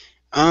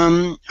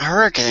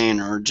hurricane,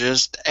 or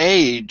just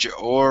age,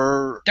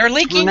 or they're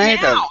leaking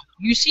tornado. now.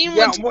 You seen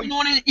what's going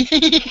on?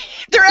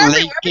 They're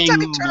everywhere. Every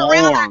time you turn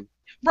around,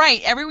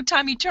 right? Every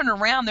time you turn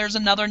around, there's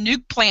another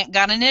nuke plant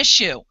got an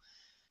issue.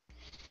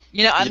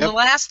 Yep.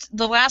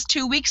 The last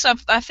 2 weeks,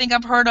 I think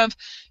I've heard of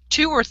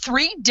 2 or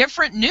 3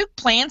 different nuke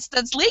plants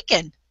that's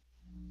leaking.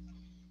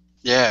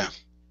 Yeah.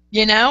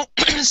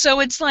 So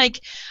it's like,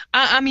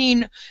 I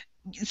mean,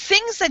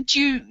 things that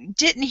you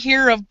didn't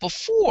hear of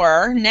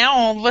before, now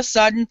all of a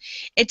sudden,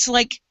 it's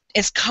like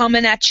it's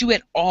coming at you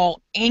at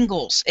all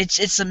angles.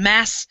 It's a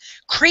mass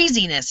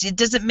craziness. It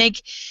doesn't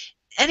make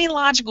any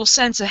logical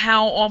sense of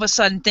how all of a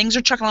sudden things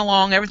are chugging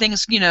along,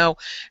 everything's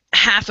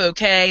half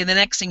okay, and the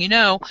next thing you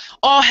know,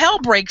 all hell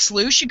breaks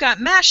loose. You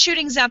got mass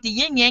shootings out the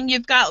yin yang.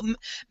 You've got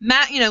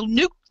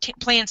nuke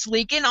plants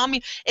leaking. I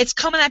mean, it's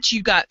coming at you.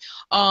 You got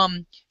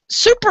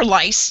super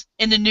lice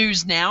in the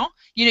news now.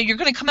 You know, you're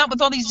going to come out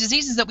with all these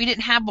diseases that we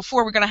didn't have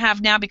before. We're going to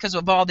have now because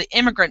of all the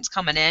immigrants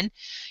coming in.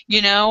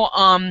 You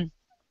know,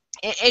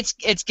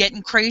 it's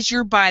getting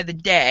crazier by the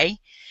day,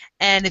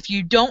 and if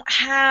you don't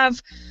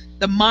have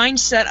the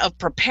mindset of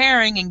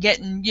preparing and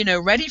getting, you know,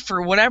 ready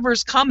for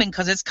whatever's coming,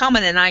 because it's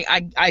coming, and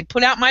I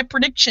put out my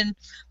prediction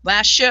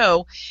last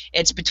show.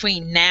 It's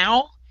between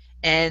now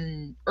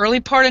and early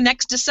part of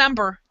next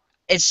December.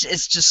 It's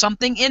just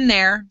something in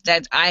there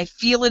that I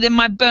feel it in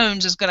my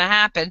bones is going to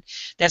happen.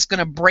 That's going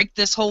to break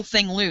this whole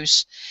thing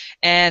loose.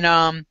 And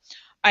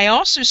I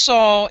also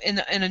saw in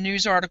a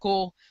news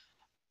article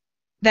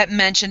that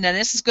mentioned, and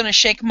this is going to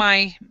shake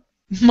my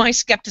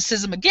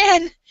skepticism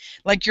again,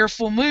 like your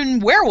full moon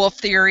werewolf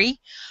theory,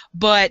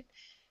 but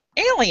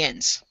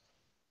aliens.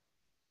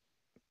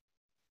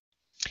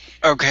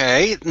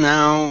 Okay,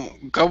 now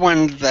go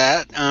into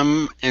that.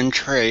 I'm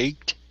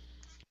intrigued.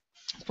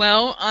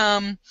 Well,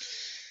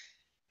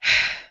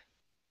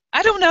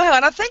 I don't know how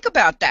to think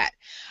about that.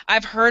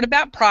 I've heard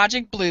about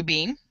Project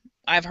Bluebeam.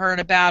 I've heard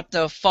about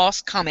the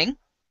false coming.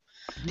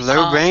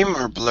 Bluebeam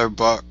or Blue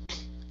Book?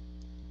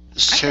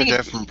 It's I two think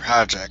different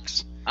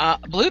projects.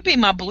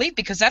 Bluebeam, I believe,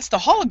 because that's the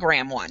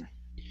hologram one.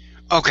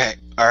 Okay,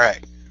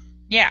 alright.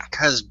 Yeah.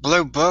 Because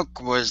Blue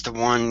Book was the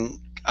one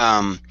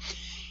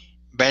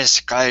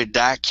basically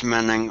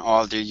documenting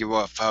all the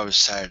UFO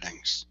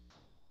sightings.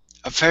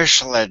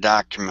 Officially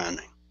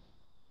documenting.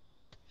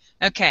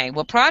 Okay,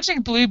 well,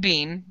 Project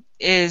Bluebeam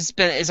is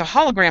a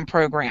hologram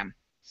program,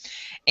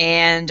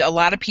 and a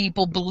lot of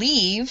people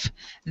believe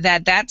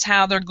that that's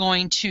how they're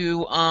going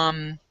to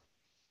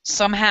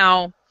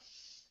somehow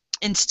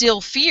instill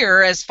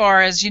fear as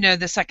far as, you know,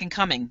 the second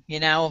coming, you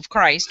know, of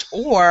Christ,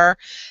 or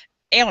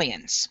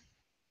aliens.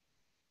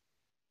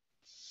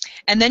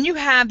 And then you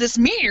have this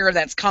meteor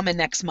that's coming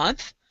next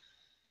month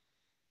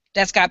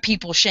that's got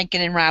people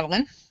shaking and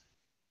rattling.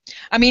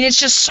 I mean, it's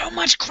just so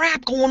much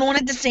crap going on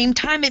at the same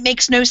time, it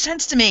makes no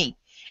sense to me.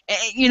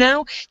 You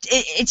know,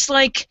 it's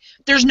like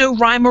there's no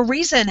rhyme or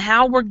reason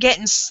how we're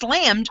getting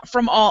slammed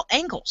from all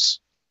angles.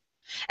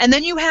 And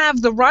then you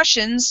have the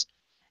Russians,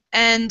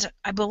 and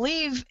I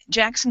believe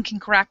Jackson can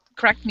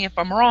correct me if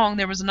I'm wrong.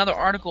 There was another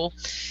article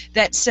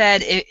that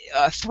said it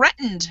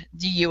threatened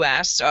the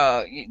U.S.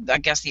 I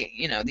guess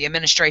the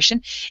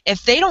administration,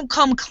 if they don't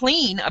come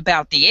clean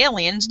about the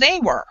aliens. They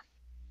were.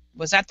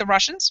 Was that the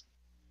Russians?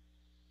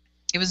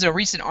 It was a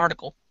recent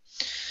article.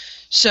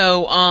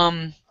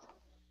 So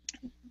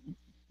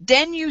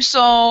then you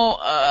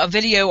saw a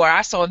video, or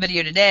I saw a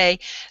video today,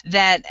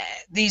 that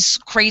these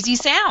crazy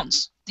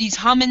sounds, these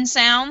humming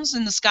sounds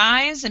in the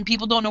skies, and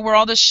people don't know where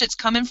all this shit's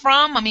coming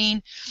from. I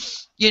mean,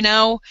 you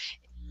know,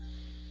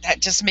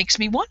 that just makes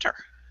me wonder.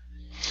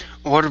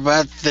 What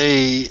about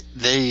the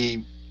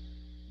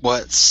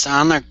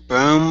sonic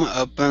boom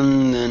up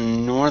in the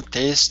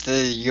northeast of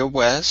the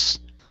U.S.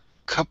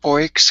 a couple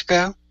weeks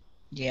ago?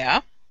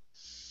 Yeah.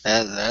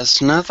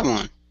 That's another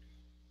one.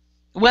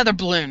 Weather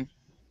balloon.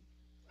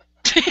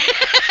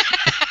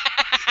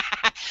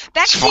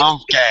 That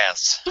Swamp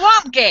gas.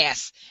 Swamp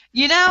gas.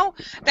 You know,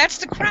 that's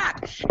the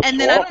crap. And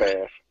then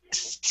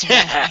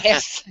Swamp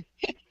ass.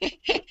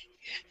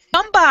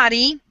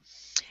 Somebody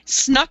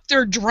snuck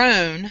their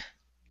drone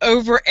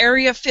over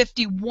Area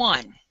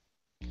 51.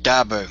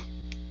 Dabu.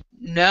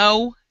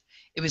 No,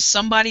 it was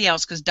somebody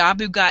else, because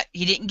Dabu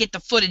he didn't get the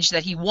footage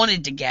that he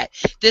wanted to get.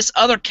 This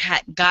other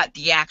cat got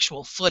the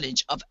actual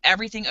footage of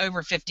everything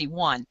over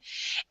 51,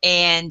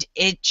 and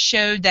it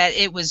showed that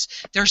it was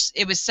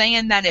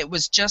saying that it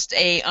was just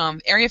a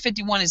Area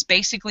 51 is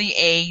basically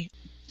a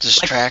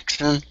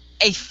distraction, like,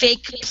 a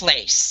fake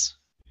place.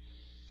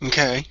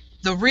 Okay.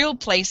 The real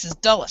place is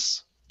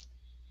Dulles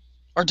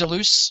or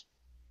Duluth.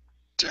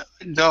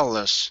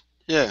 Dulles,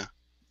 yeah.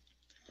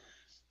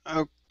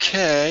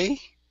 Okay.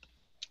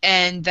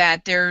 And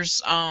that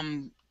there's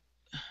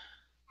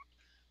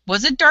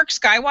was it Dark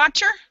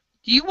Skywatcher?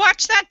 Do you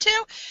watch that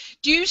too?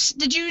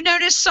 Did you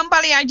notice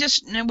somebody?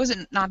 It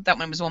wasn't, not that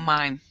one, was on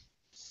mine.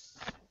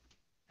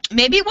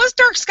 Maybe it was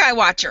Dark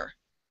Skywatcher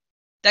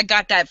that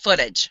got that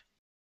footage.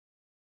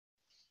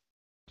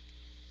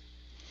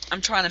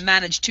 I'm trying to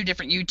manage 2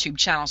 different YouTube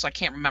channels, so I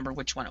can't remember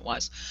which one it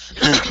was.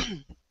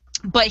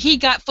 But he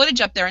got footage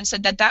up there and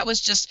said that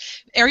was just,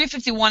 Area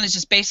 51 is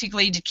just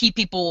basically to keep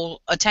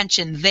people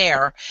attention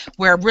there,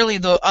 where really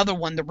the other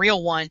one, the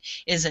real one,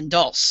 is in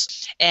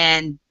Dulce.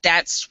 And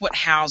that's what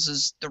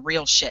houses the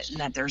real shit, and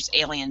that there's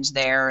aliens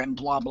there and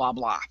blah, blah,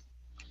 blah.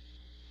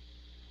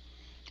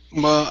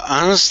 Well,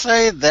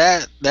 honestly,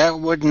 that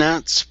would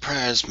not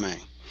surprise me,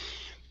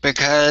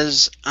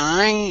 because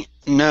I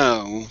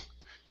know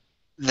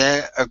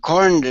that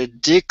according to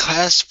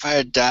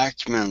declassified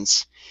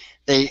documents,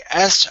 the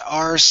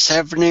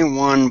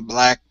SR-71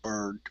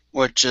 Blackbird,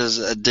 which is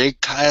a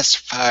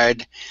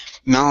declassified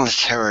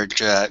military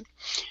jet,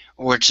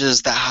 which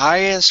is the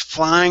highest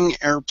flying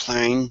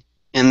airplane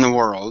in the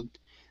world.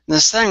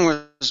 This thing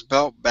was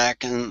built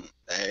back in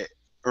the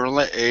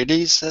early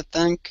 80s, I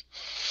think.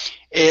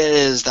 It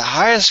is the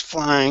highest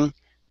flying,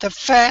 the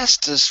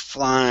fastest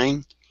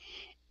flying,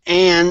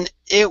 and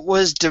it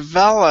was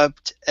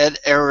developed at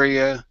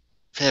Area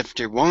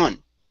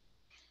 51.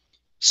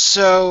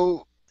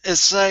 So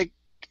it's like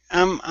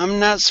I'm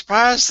not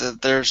surprised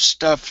that there's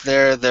stuff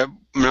there that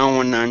no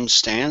one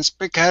understands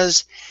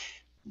because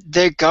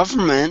the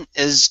government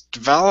is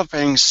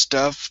developing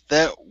stuff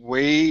that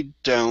we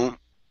don't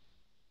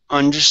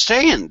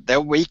understand,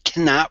 that we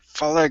cannot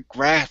fully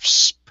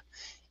grasp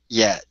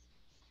yet.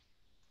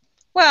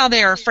 Well,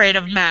 they're afraid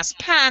of mass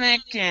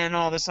panic and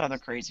all this other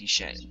crazy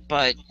shit.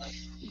 But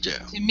Yeah.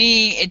 to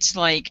me, it's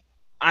like,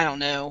 I don't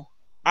know.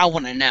 I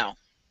want to know.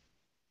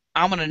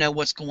 I want to know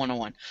what's going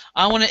on.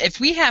 I want to. If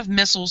we have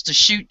missiles to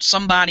shoot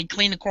somebody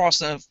clean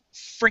across a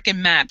freaking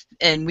map,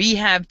 and we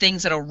have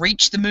things that'll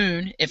reach the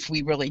moon, if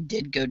we really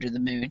did go to the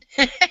moon,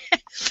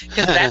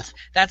 because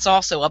that's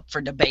also up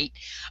for debate.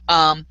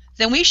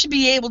 Then we should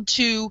be able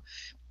to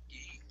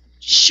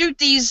shoot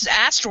these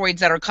asteroids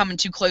that are coming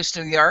too close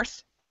to the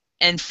Earth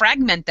and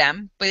fragment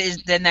them. But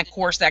then, of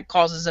course, that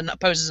poses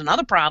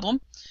another problem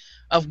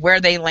of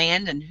where they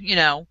land and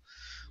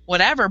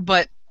whatever.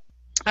 But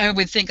I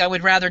would think I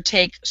would rather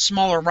take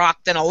smaller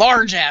rock than a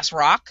large ass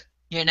rock,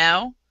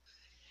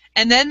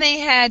 And then they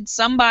had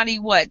somebody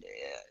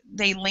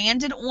they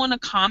landed on a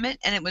comet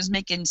and it was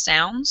making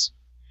sounds.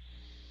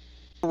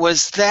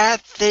 Was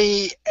that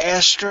the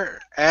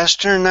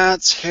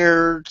astronauts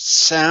heard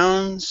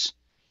sounds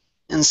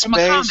in From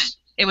a comet. space?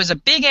 It was a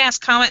big ass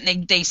comet,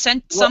 and they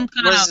sent some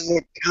kind Was of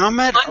it a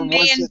comet or was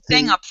unmanned it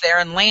thing the up there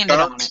and landed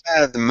dark on it.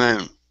 side of the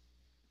moon?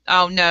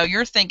 Oh no,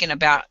 you're thinking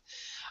about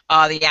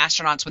the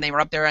astronauts when they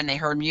were up there and they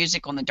heard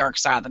music on the dark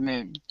side of the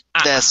moon.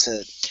 That's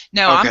it.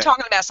 No, Okay. I'm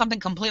talking about something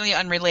completely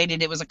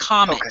unrelated. It was a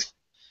comet. Okay.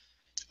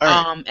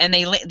 All right. And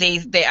they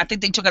I think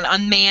they took an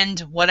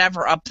unmanned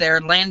whatever up there,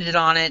 landed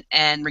on it,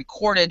 and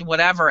recorded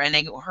whatever, and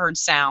they heard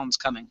sounds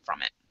coming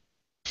from it.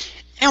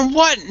 And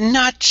what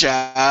nut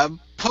job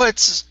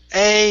puts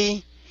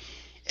a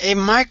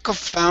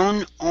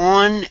microphone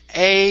on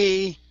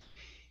a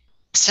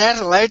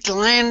satellite to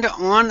land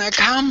on a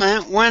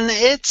comet when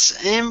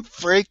it's in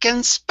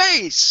freaking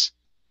space?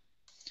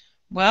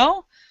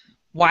 Well,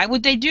 why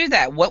would they do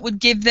that? What would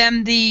give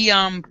them the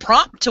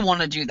prompt to want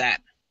to do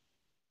that?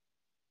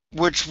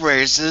 Which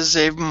raises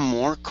even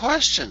more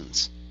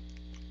questions.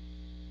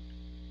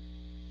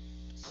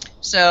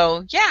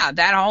 So, yeah,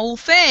 that whole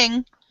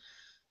thing,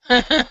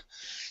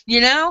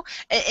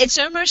 it's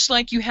almost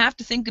like you have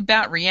to think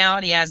about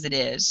reality as it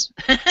is,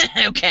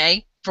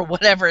 okay, for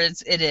whatever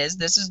it is.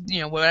 This is,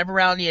 whatever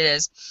reality it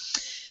is.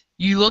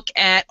 You look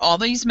at all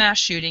these mass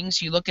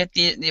shootings. You look at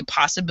the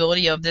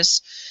possibility of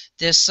this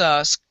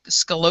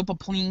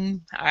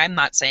Scopolamine. I'm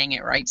not saying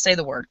it right. Say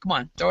the word. Come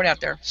on, throw it out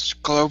there.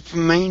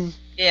 Scopolamine?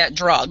 Yeah,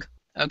 drug.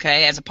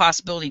 Okay, as a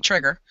possibility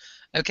trigger.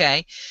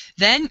 Okay,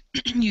 then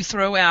you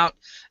throw out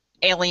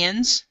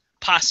aliens,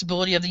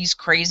 possibility of these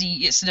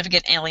crazy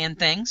significant alien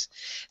things.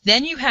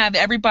 Then you have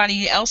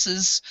everybody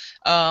else's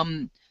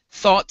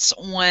thoughts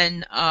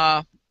on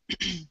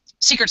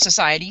secret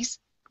societies.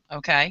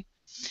 Okay.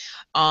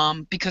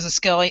 Because of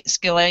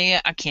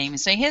Scalia, I can't even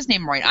say his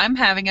name right. I'm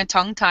having a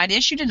tongue-tied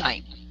issue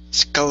tonight.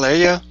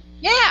 Scalia?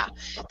 Yeah,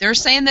 they're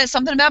saying that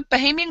something about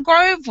Bohemian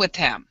Grove with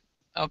him.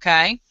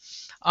 Okay,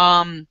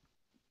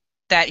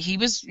 that he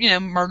was,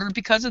 murdered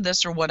because of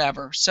this or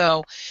whatever.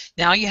 So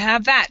now you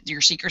have that,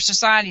 your secret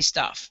society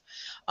stuff.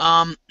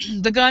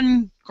 The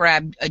gun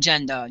grab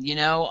agenda,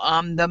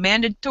 the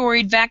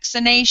mandatory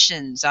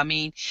vaccinations. I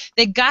mean,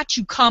 they got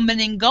you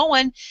coming and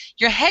going.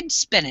 Your head's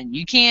spinning.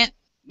 You can't.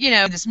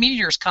 This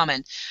meteor's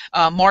coming,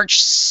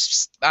 March,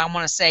 I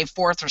want to say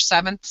 4th or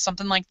 7th,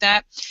 something like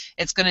that.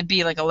 It's going to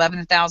be like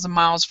 11,000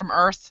 miles from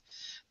Earth,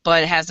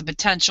 but it has the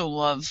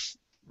potential of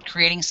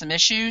creating some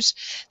issues.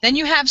 Then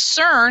you have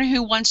CERN,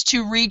 who wants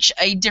to reach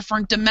a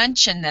different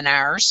dimension than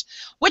ours,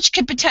 which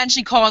could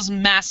potentially cause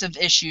massive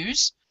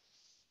issues,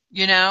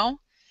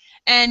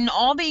 and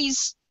all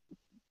these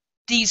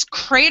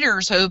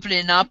craters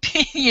opening up,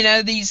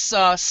 these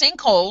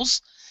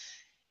sinkholes,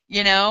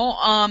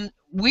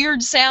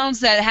 weird sounds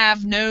that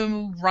have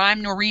no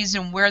rhyme nor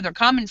reason where they're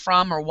coming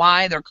from or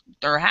why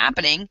they're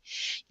happening.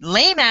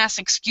 Lame ass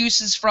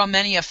excuses from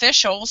many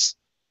officials.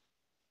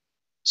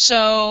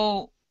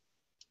 So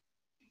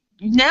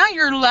now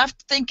you're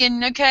left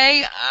thinking,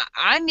 okay,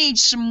 I need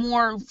some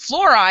more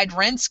fluoride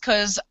rinse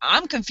because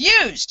I'm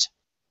confused.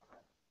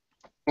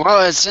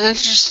 Well, it's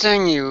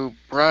interesting you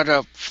brought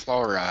up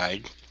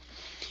fluoride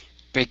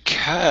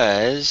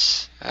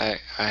because I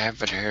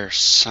have it here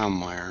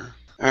somewhere.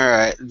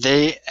 Alright,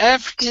 the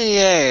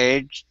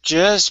FDA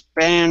just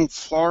banned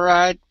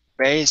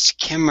fluoride-based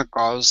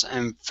chemicals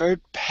in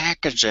food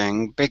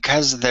packaging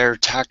because of their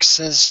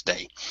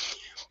toxicity,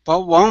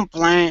 but won't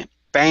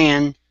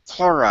ban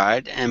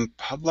fluoride in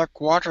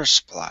public water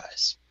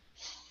supplies.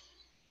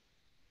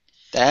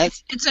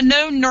 It's a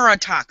known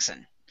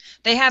neurotoxin.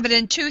 They have it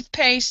in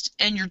toothpaste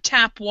and your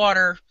tap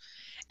water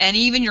and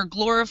even your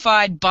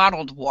glorified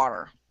bottled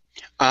water.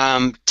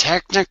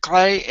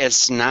 Technically,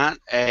 it's not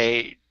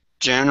a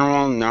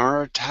general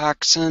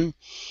neurotoxin.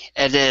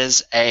 It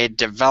is a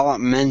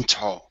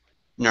developmental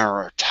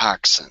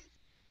neurotoxin.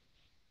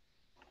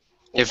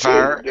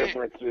 The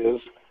difference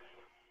is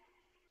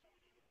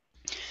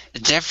The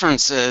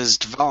difference is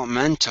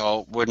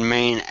developmental would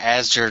mean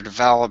as you're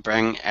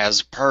developing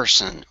as a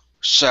person.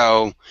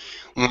 So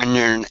when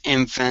you're an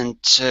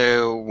infant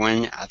to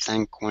when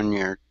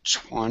you're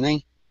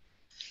 20,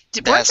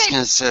 Weren't that's they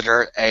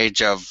considered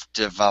age of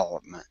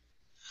development.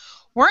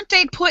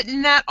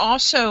 putting that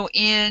also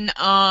in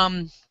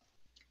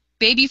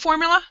baby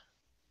formula?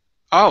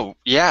 Oh,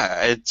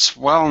 yeah, it's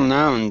well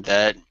known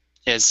that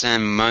it's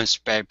in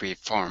most baby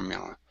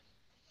formula.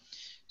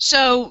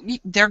 So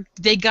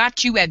they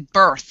got you at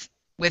birth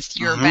with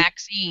your Hmm.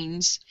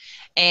 vaccines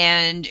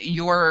and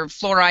your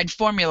fluoride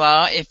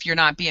formula if you're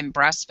not being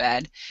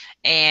breastfed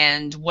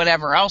and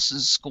whatever else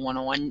is going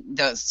on.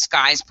 The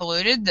sky's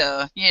polluted,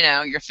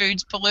 your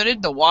food's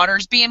polluted, the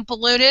water's being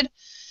polluted.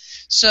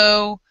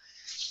 So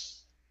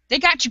they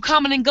got you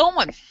coming and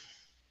going.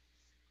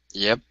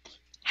 Yep.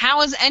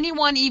 How is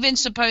anyone even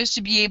supposed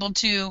to be able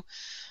to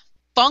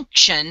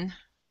function,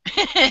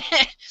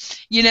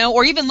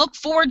 or even look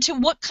forward to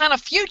what kind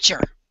of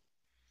future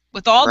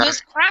with all Right.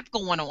 this crap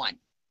going on?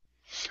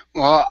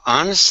 Well,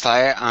 honestly,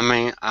 I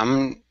mean,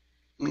 I'm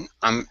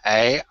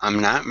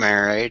not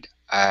married.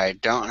 I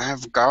don't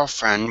have a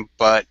girlfriend,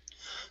 but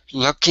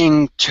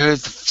looking to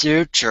the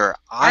future,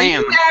 Are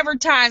you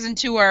advertising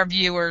to our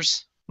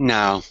viewers?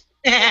 no.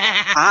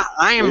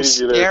 I am Leaves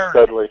you there scared.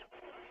 suddenly.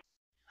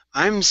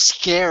 I'm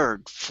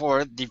scared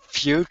for the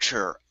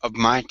future of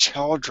my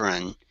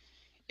children,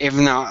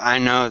 even though I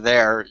know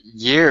they're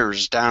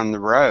years down the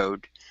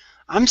road.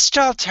 I'm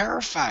still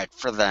terrified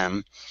for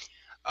them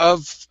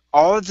of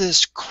all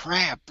this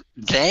crap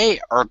they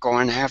are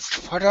going to have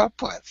to put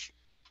up with.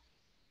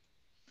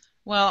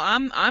 Well,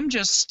 I'm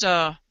just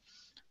I'm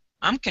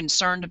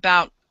concerned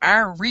about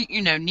our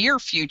near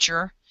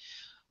future.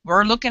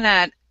 We're looking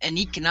at an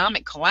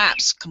economic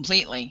collapse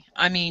completely.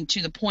 I mean,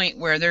 to the point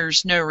where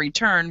there's no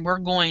return.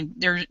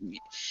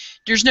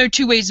 There's no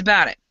two ways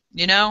about it,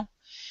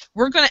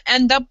 We're going to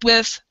end up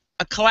with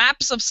a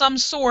collapse of some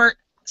sort,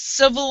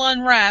 civil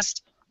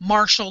unrest,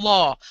 martial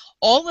law.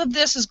 All of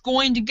this is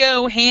going to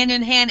go hand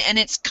in hand, and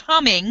it's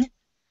coming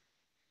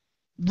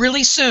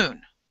really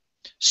soon.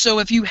 So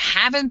if you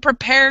haven't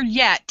prepared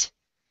yet,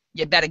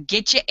 you better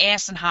get your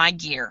ass in high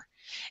gear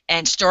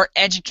and start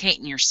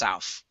educating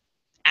yourself.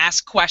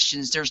 Ask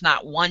questions. There's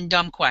not one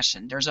dumb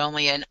question. There's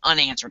only an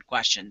unanswered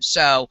question.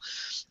 So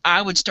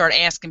I would start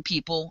asking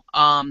people,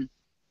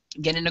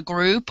 get in a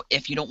group.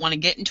 If you don't want to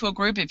get into a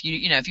group, if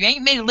you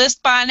ain't made a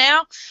list by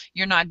now,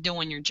 you're not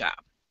doing your job.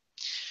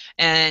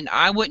 And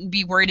I wouldn't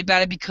be worried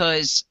about it,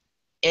 because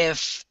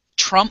if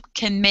Trump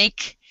can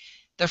make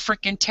the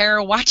freaking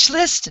terror watch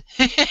list,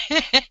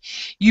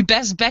 you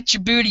best bet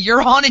your booty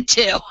you're on it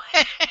too.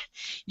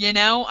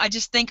 I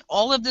just think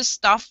all of this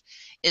stuff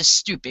is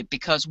stupid,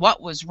 because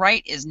what was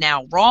right is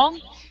now wrong,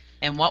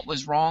 and what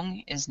was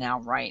wrong is now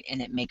right,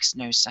 and it makes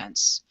no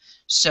sense.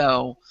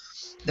 So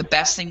the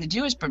best thing to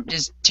do is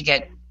to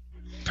get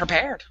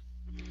prepared.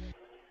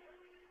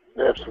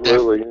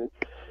 Absolutely.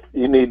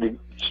 You need to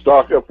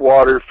stock up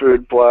water,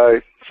 food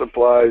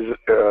supplies,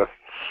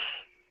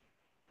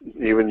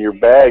 even your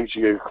bags,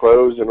 your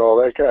clothes, and all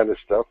that kind of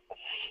stuff.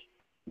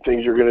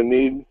 Things you're going to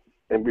need,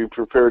 and be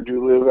prepared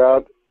to live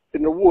out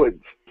in the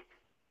woods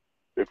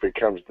if it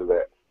comes to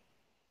that.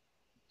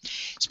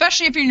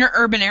 Especially if you're in an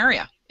urban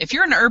area. If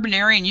you're in an urban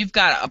area and you've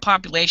got a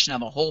population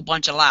of a whole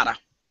bunch of lotta,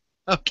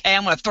 okay,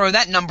 I'm going to throw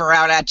that number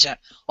out at you,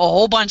 a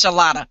whole bunch of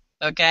lotta,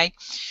 okay,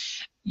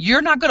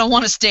 you're not going to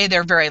want to stay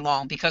there very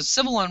long, because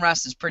civil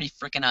unrest is pretty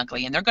freaking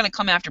ugly, and they're going to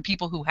come after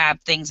people who have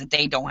things that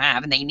they don't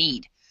have and they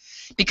need,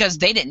 because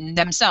they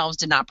themselves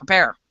did not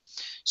prepare.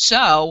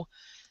 So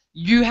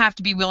you have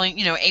to be willing,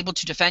 able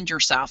to defend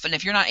yourself. And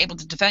if you're not able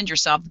to defend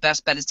yourself, the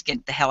best bet is to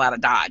get the hell out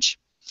of Dodge.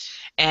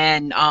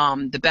 And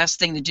the best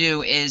thing to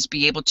do is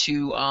be able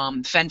to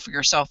fend for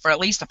yourself for at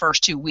least the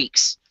first 2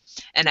 weeks.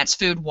 And that's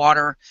food,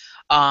 water,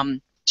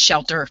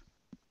 shelter.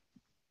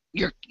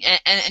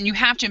 And you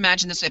have to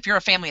imagine this: if you're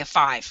a family of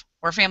 5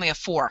 or a family of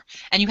 4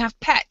 and you have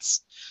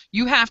pets,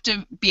 you have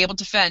to be able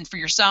to fend for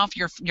yourself,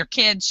 your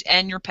kids,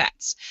 and your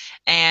pets.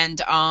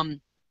 And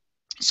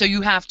so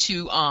you have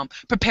to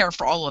prepare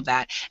for all of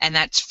that. And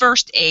that's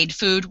first aid,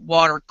 food,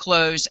 water,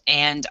 clothes,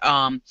 and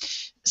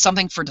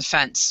something for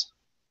defense.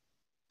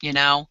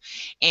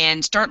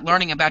 And start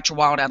learning about your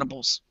wild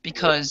edibles,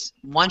 because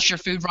once your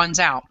food runs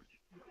out,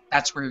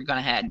 that's where you're going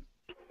to head.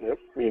 Yep.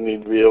 You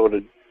need to be able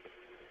to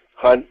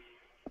hunt,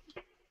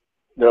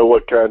 know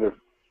what kind of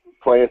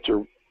plants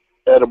are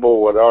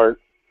edible, what aren't.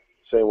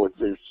 Same with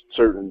there's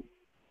certain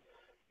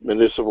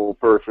medicinal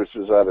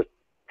purposes out of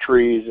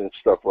trees and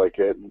stuff like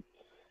that. And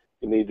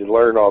you need to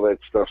learn all that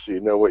stuff so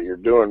you know what you're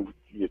doing.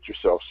 You get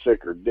yourself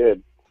sick or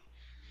dead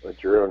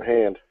with your own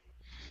hand.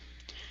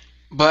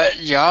 But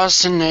you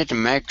also need to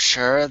make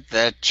sure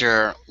that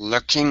you're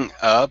looking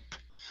up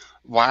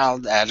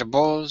wild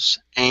edibles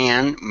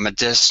and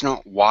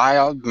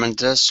wild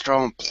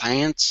medicinal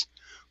plants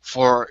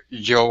for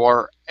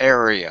your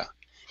area.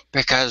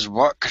 Because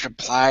what could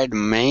apply to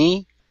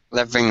me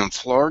living in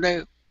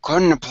Florida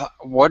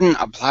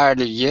wouldn't apply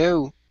to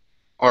you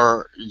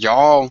or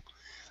y'all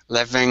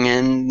living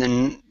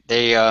in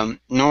the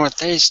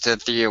northeast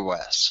of the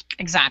U.S.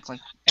 Exactly.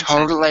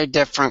 Totally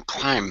different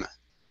climate.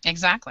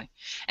 Exactly.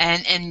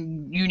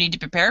 And you need to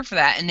prepare for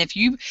that. And if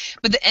you,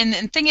 and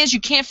the thing is, you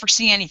can't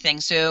foresee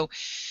anything. So,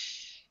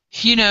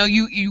 you know,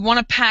 you want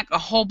to pack a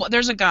whole,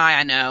 there's a guy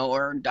I know,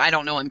 or I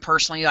don't know him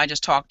personally, I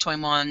just talked to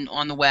him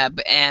on the web,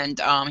 and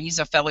he's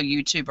a fellow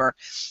YouTuber.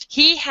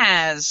 He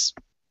has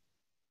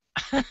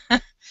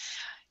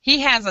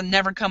he has a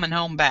never coming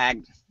home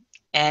bag,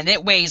 and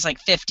it weighs like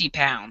 50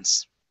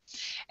 pounds.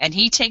 And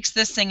he takes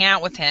this thing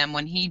out with him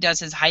when he does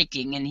his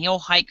hiking, and he'll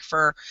hike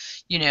for,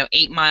 you know,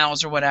 8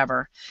 miles or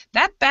whatever.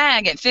 That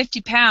bag at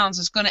 50 pounds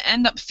is going to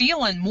end up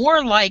feeling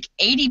more like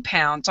 80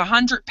 pounds,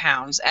 100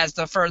 pounds as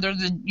the further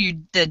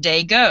the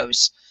day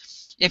goes.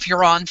 If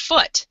you're on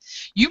foot,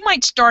 you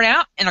might start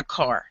out in a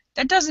car.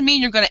 That doesn't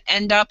mean you're going to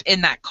end up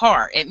in that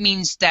car. It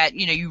means that,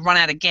 you know, you run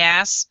out of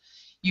gas,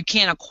 you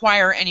can't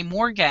acquire any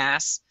more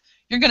gas,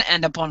 you're going to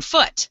end up on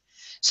foot.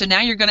 So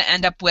now you're going to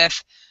end up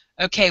with,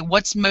 okay,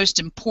 what's most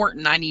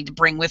important I need to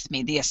bring with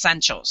me, the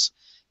essentials.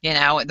 You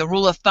know, the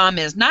rule of thumb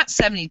is not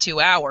 72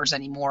 hours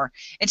anymore.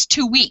 It's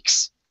 2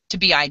 weeks to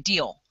be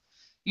ideal.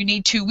 You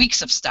need 2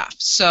 weeks of stuff.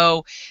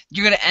 So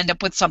you're going to end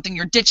up with something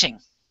you're ditching,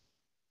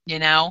 you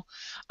know,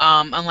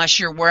 unless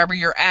wherever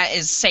you're at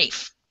is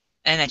safe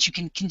and that you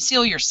can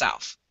conceal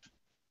yourself.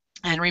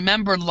 And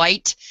remember,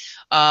 light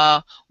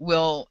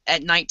will,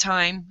 at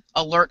nighttime,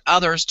 alert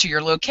others to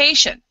your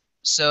location.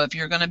 So if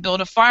you're going to build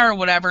a fire or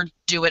whatever,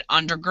 do it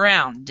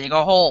underground. Dig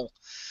a hole.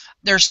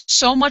 There's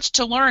so much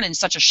to learn in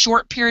such a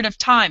short period of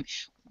time.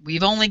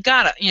 We've only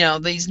got, you know,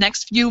 these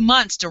next few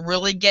months to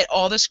really get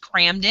all this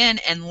crammed in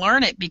and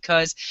learn it,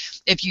 because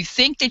if you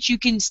think that you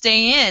can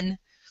stay in,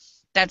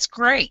 that's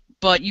great.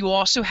 But you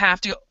also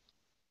have to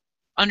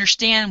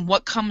understand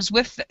what comes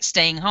with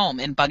staying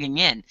home and bugging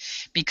in,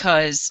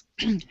 because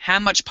how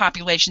much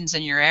population's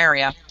in your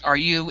area? Are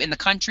you in the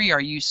country? Are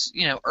you,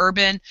 you know,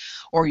 urban?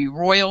 Or are you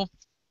rural?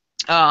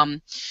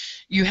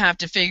 You have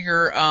to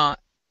figure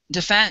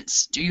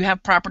defense. Do you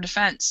have proper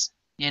defense?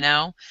 You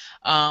know,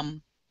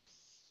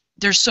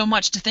 there's so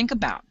much to think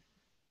about.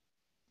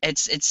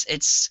 It's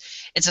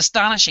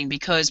astonishing,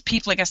 because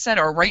people, like I said,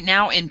 are right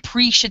now in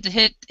pre-shit to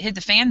hit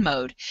the fan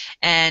mode,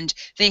 and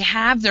they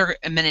have their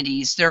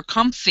amenities. They're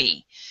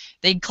comfy.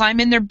 They climb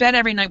in their bed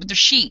every night with their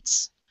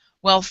sheets.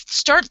 Well,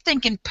 start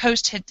thinking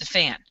post hit the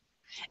fan,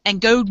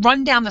 and go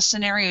run down the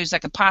scenarios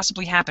that could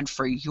possibly happen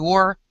for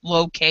your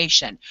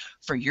location,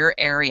 for your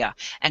area,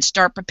 and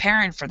start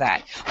preparing for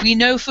that. We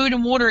know food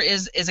and water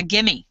is a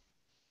gimme.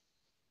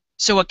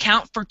 So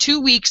account for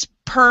 2 weeks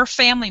per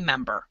family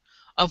member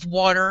of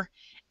water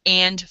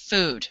and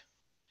food.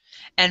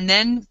 And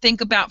then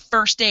think about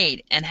first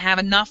aid and have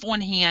enough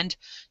on hand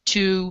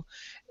to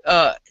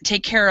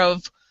take care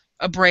of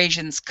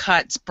abrasions,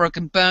 cuts,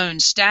 broken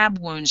bones, stab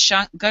wounds,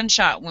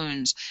 gunshot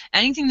wounds,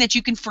 anything that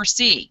you can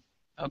foresee.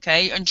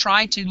 Okay, and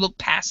try to look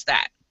past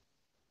that.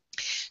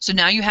 So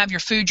now you have your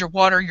food, your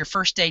water, your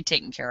first aid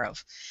taken care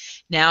of.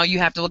 Now you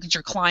have to look at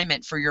your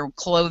climate for your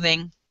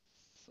clothing.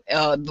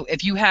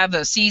 If you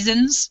have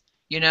seasons,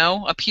 you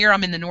know, up here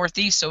I'm in the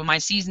Northeast, so my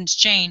seasons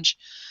change.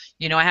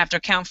 You know, I have to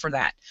account for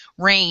that.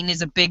 Rain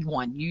is a big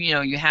one. You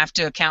know, you have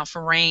to account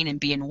for rain and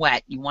being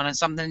wet. You want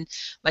something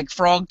like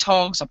frog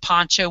togs, a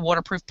poncho,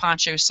 waterproof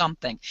poncho,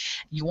 something.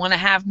 You want to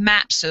have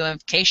maps, so in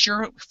case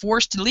you're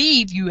forced to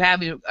leave, you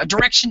have a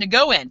direction to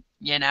go in,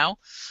 you know.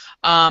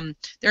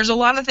 There's a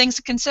lot of things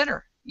to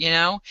consider, you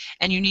know,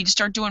 and you need to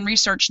start doing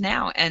research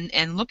now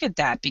and look at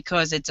that,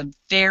 because it's a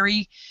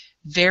very,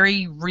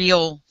 very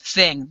real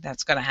thing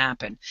that's going to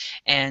happen,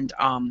 and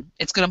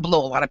it's going to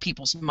blow a lot of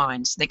people's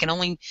minds. They can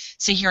only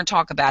sit here and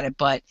talk about it,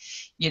 but,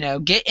 you know,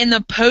 get in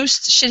the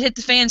post shit hit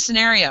the fan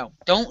scenario.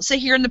 Don't sit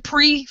here in the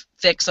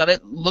prefix of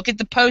it. Look at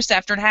the post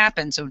after it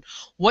happens. So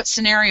what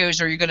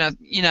scenarios are you going to,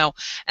 you know,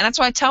 and that's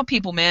why I tell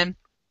people, man,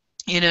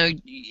 you know,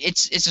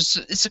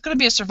 it's going to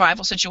be a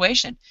survival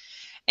situation,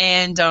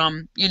 and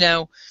you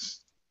know,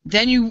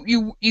 then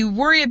you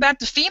worry about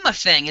the FEMA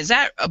thing. Is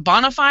that a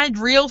bona fide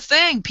real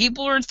thing?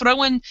 People are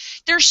throwing,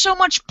 there's so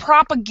much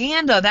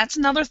propaganda. That's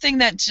another thing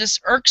that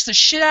just irks the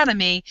shit out of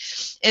me,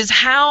 is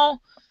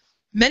how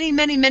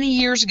many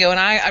years ago, and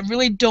I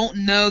really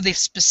don't know the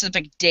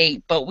specific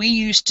date, but we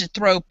used to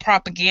throw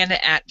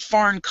propaganda at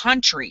foreign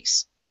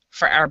countries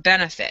for our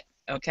benefit,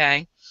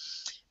 okay?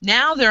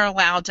 Now they're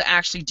allowed to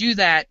actually do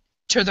that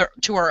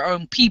to our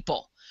own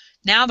people.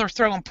 Now they're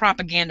throwing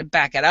propaganda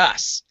back at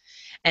us.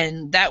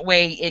 And that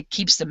way it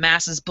keeps the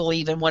masses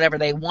believing whatever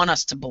they want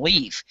us to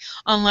believe,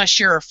 unless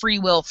you're a free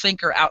will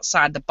thinker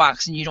outside the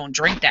box and you don't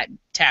drink that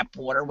tap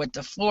water with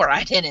the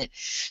fluoride in it.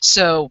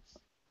 So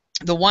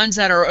the ones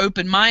that are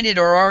open-minded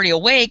or already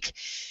awake,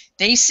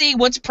 they see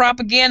what's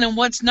propaganda and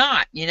what's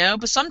not, you know.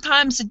 But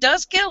sometimes it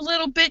does get a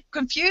little bit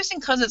confusing,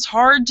 because it's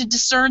hard to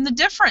discern the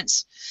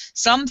difference.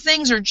 Some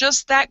things are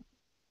just that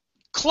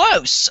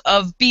close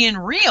of being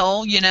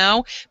real, you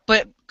know,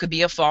 but could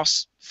be a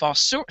false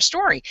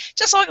story.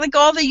 Just like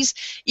all these,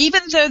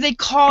 even though they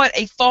call it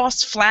a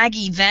false flag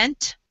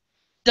event,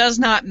 does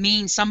not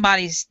mean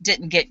somebody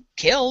didn't get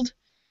killed.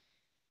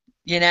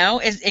 You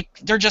know,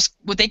 they're just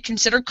what they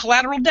consider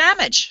collateral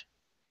damage.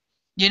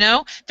 You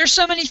know, there's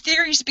so many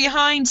theories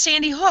behind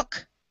Sandy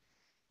Hook.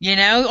 You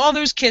know, all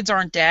those kids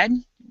aren't dead.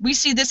 We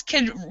see this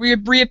kid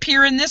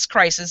reappear in this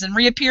crisis and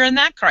reappear in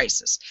that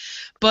crisis.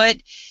 But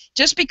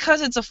just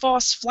because it's a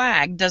false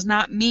flag does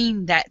not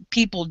mean that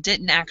people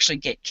didn't actually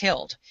get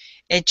killed.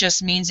 It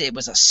just means it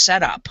was a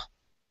setup.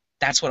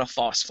 That's what a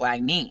false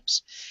flag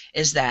means,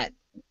 is that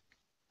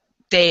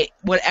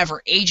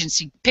whatever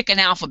agency, pick an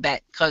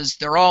alphabet because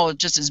they're all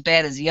just as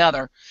bad as the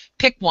other,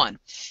 pick one.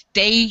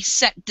 They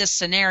set this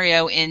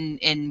scenario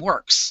in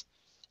works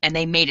and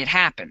they made it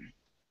happen.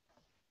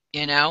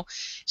 You know,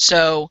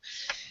 so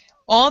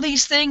all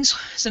these things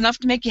is enough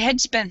to make your head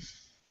spin.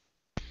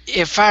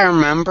 If I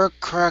remember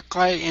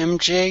correctly,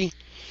 MG,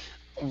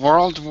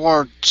 World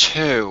War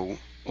II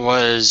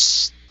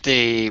was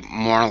the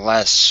more or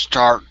less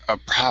start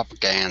of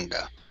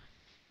propaganda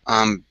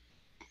I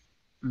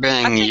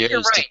being think you're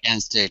used right.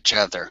 against each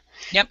other.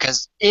 Yep.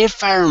 Because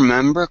if I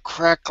remember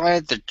correctly,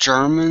 the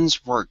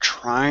Germans were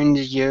trying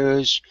to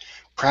use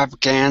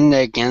propaganda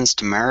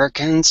against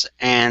Americans,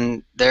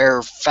 and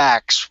their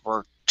facts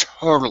were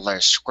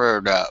totally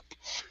screwed up.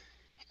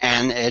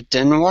 And it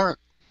didn't work.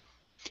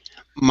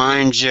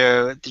 Mind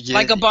you,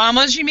 Like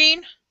Obama's, you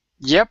mean?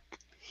 yep.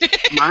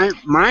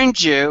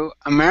 Mind you,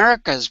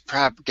 America's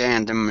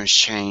propaganda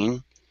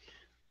machine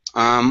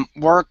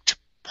worked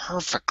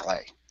perfectly.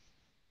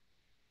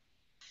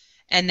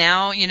 And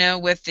now, you know,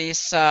 with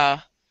this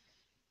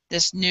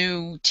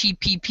new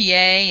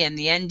TPPA and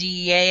the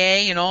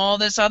NDAA and all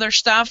this other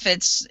stuff,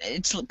 it's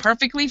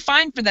perfectly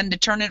fine for them to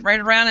turn it right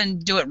around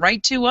and do it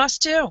right to us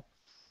too.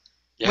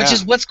 Yeah. Which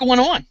is what's going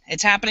on.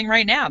 It's happening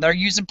right now. They're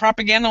using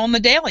propaganda on the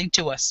daily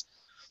to us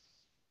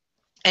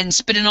and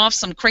spitting off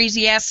some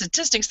crazy ass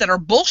statistics that are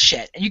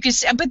bullshit. And you can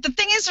see, but the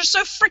thing is, they're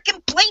so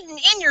freaking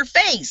blatant in your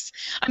face.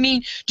 I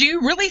mean, do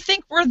you really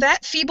think we're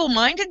that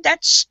feeble-minded,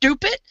 that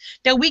stupid,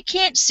 that we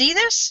can't see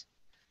this?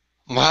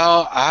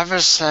 Well,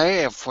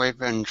 obviously, if we've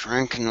been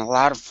drinking a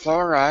lot of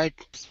fluoride,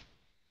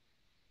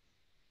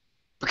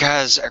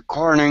 because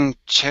according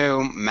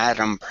to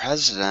Madam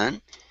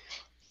President,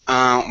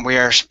 we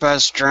are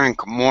supposed to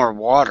drink more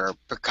water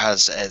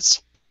because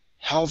it's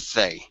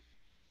healthy.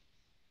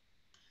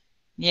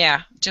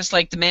 Yeah, just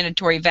like the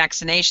mandatory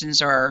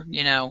vaccinations are,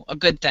 you know, a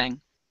good thing.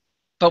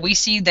 But we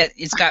see that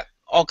it's got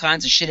all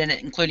kinds of shit in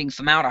it, including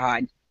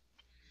formaldehyde.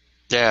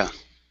 Yeah.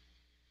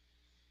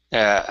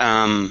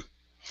 Yeah,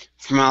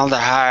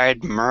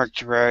 formaldehyde,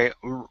 mercury,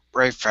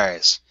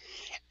 rephrase.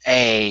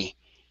 A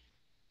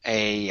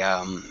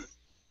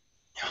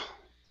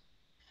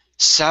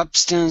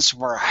substance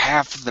where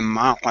half of the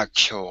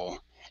molecule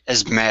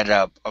is made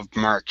up of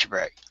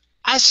mercury.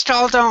 I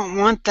still don't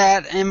want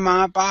that in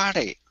my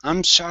body.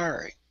 I'm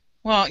sorry.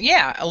 Well,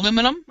 yeah,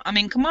 aluminum. I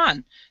mean, come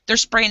on. They're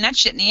spraying that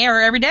shit in the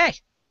air every day.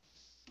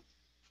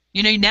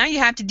 You know, now you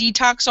have to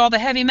detox all the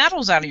heavy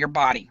metals out of your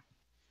body.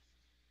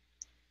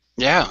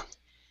 Yeah.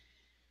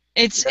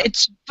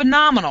 It's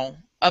phenomenal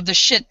of the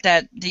shit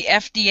that the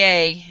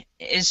FDA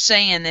is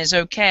saying is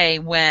okay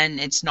when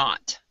it's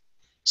not.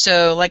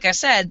 So, like I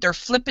said, they're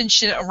flipping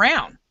shit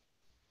around.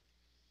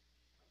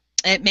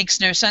 It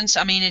makes no sense.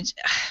 I mean,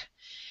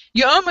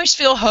 you almost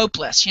feel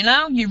hopeless, you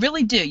know? You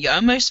really do. You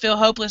almost feel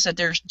hopeless that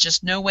there's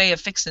just no way of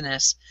fixing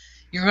this.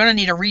 You're going to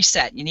need a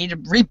reset. You need to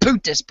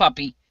reboot this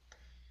puppy.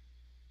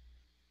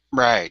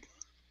 Right.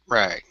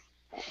 Right.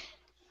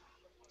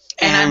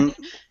 And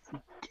And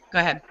go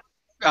ahead.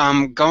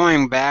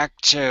 going back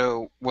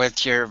to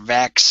with your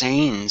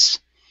vaccines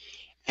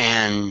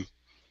and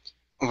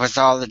with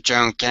all the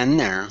junk in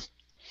there,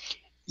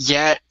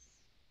 yet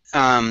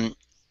a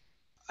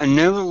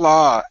new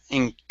law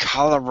in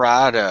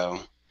Colorado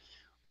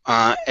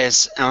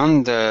is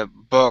on the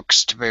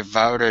books to be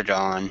voted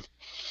on,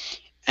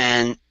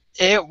 and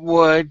it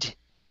would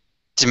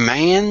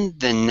demand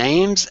the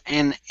names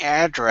and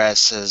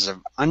addresses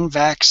of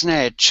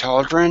unvaccinated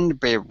children to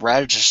be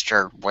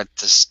registered with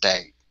the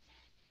state.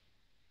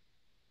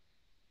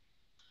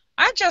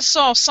 I just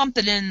saw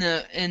something in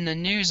the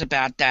news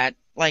about that,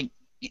 like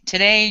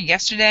today,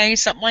 yesterday,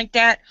 something like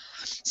that.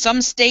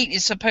 Some state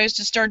is supposed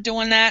to start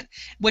doing that,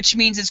 which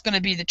means it's going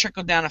to be the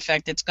trickle down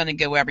effect. It's going to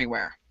go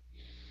everywhere.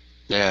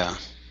 Yeah.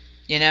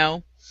 You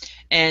know,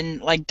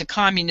 and like the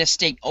communist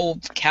state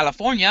of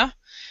California,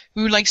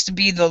 who likes to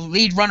be the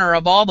lead runner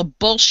of all the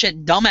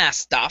bullshit dumbass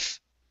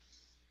stuff.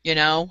 You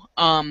know,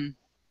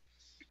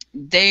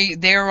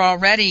 they're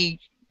already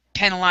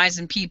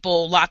penalizing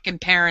people, locking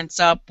parents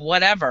up,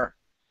 whatever.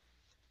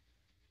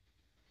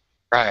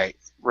 Right.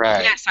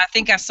 Right. Yes, I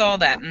think I saw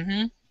that.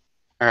 Mm-hmm.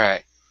 All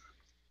right.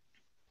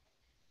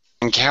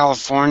 And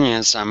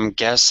California's, I'm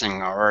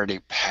guessing, already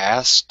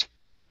passed.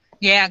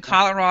 Yeah,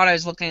 Colorado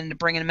is looking to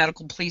bring in a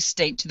medical police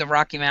state to the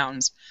Rocky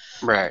Mountains.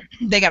 Right.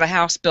 They got a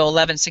House Bill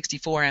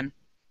 1164 in,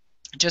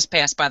 just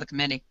passed by the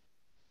committee.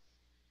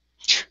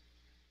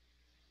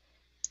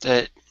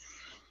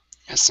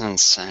 That's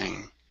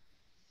insane.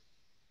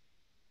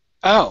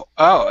 Oh,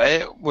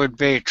 it would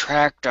be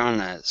tracked on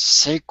a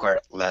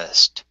secret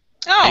list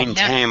Oh, now,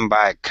 maintained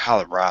by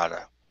Colorado.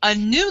 A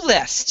new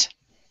list.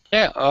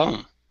 Yeah.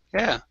 Oh.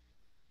 Yeah.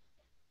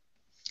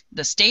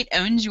 The state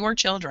owns your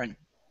children.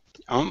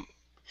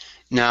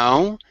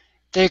 No.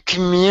 The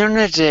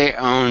community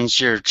owns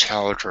your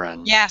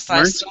children. Yes, I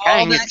Weren't you saw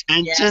paying that.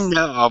 attention Yes. to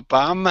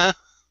Obama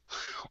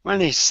when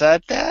he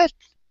said that?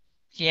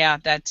 Yeah,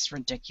 that's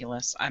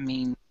ridiculous. I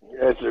mean,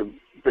 That's the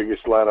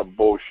biggest line of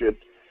bullshit.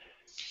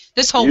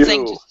 this whole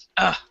thing You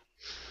just,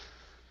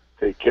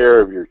 take care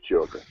of your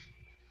children.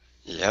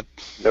 Yep.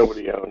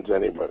 Nobody owns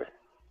anybody.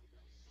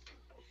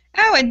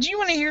 Oh, and do you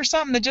want to hear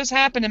something that just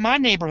happened in my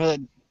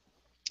neighborhood?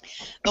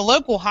 The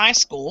local high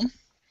school,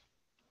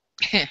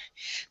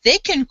 they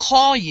can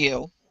call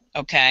you,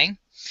 okay,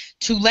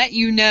 to let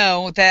you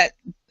know that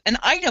an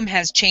item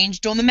has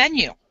changed on the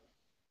menu.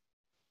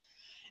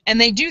 And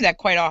they do that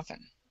quite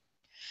often.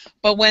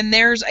 But when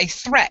there's a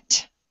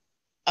threat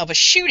of a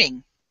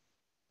shooting,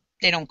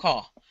 they don't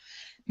call.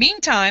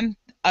 Meantime,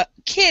 a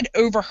kid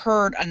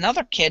overheard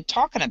another kid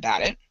talking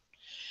about it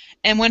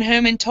and went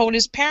home and told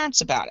his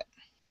parents about it.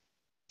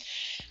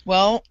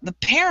 Well, the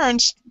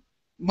parents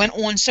went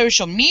on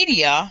social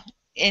media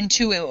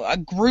into a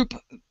group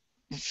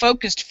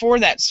focused for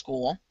that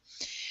school,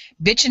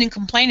 bitching and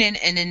complaining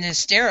and in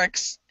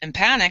hysterics and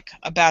panic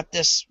about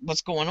this,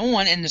 what's going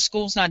on, and the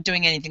school's not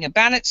doing anything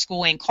about it.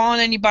 School ain't calling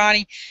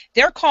anybody.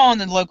 They're calling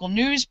the local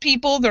news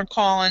people. They're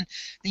calling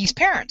these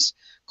parents.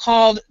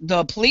 Called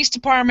the police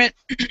department.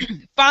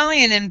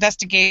 Finally, an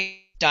investigation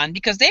done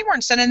because they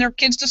weren't sending their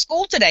kids to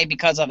school today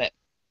because of it.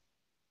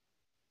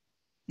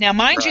 Now,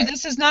 mind you,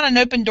 this is not an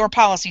open door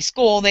policy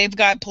school. They've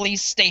got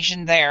police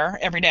stationed there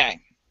every day.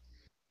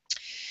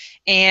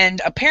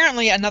 And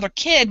apparently another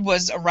kid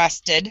was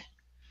arrested,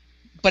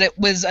 but it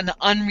was an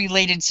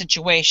unrelated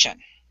situation.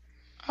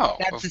 Oh,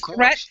 That of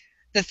course.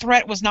 the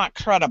threat was not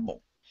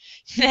credible.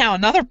 Now,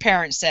 another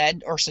parent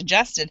said or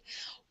suggested,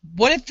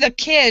 what if the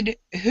kid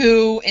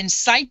who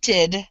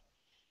incited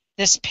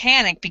this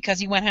panic because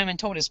he went home and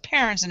told his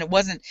parents and it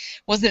wasn't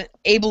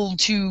able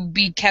to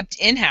be kept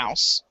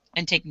in-house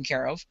and taken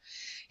care of,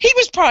 he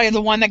was probably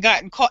the one that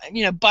got caught,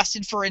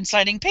 busted for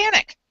inciting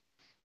panic.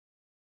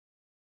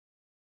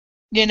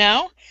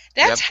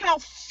 That's how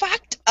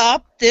fucked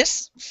up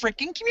this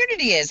freaking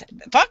community is.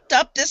 Fucked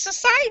up this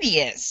society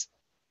is.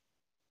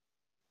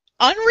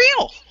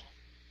 Unreal.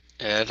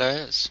 It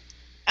is.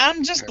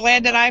 I'm just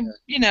glad that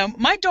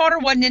my daughter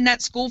wasn't in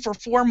that school for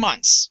 4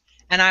 months.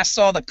 And I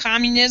saw the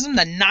communism,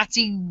 the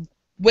Nazi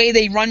way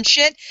they run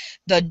shit,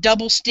 the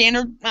double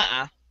standard.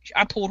 I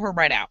pulled her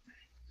right out.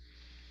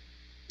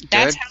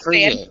 That's how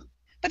bad.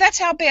 But that's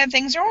how bad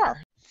things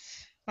are.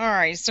 All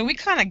right, so we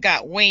kind of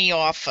got way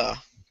off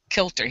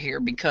kilter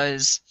here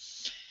because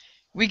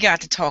we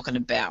got to talking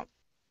about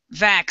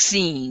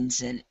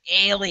vaccines and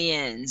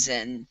aliens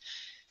and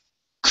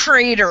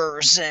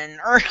craters and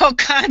all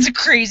kinds of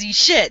crazy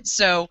shit.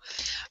 So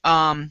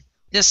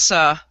this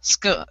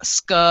scopolamine,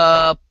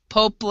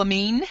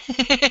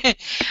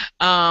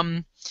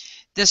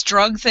 this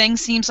drug thing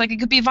seems like it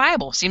could be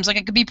viable, seems like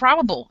it could be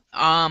probable,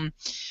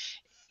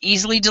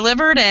 easily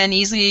delivered and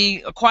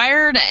easily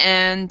acquired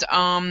and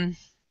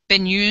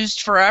been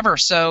used forever,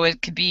 so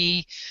it could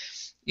be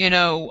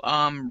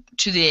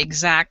to the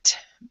exact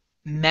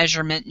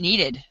measurement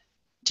needed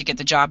to get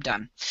the job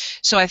done.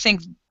 So I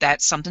think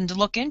that's something to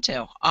look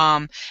into.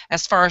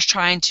 As far as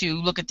trying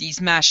to look at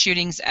these mass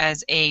shootings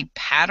as a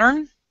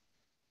pattern,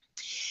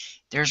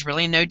 there's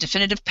really no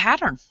definitive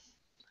pattern.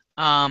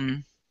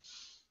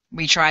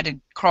 We try to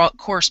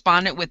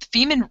correspond it with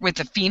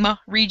the FEMA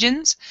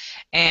regions,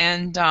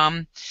 and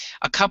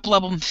a couple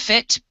of them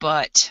fit,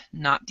 but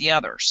not the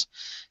others.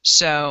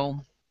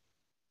 So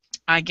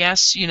I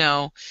guess,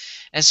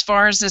 as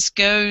far as this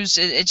goes,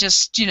 it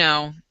just,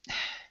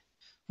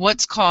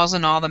 what's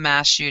causing all the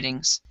mass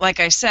shootings? Like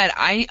I said,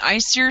 I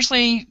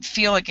seriously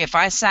feel like if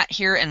I sat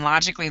here and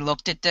logically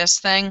looked at this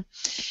thing,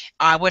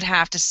 I would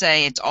have to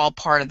say it's all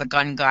part of the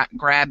gun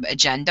grab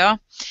agenda,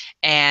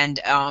 and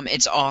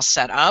it's all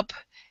set up.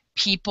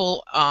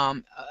 People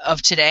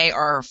of today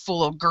are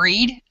full of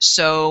greed,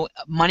 so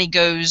money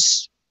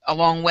goes a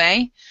long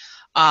way.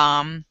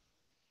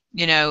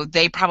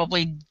 They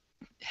probably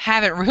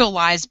haven't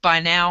realized by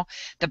now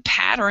the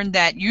pattern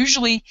that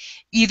usually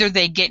either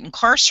they get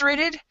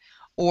incarcerated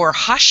or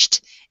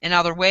hushed in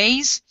other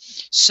ways.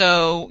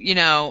 So,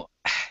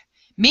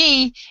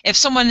 me, if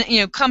someone,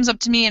 comes up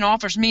to me and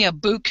offers me a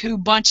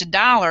buku bunch of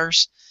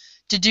dollars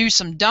to do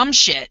some dumb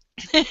shit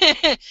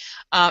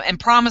and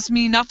promise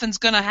me nothing's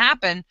going to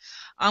happen,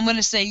 I'm going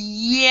to say,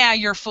 yeah,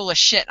 you're full of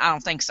shit. I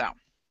don't think so.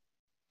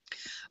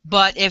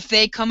 But if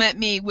they come at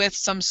me with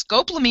some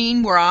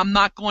scopolamine where I'm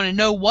not going to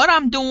know what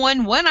I'm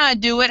doing, when I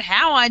do it,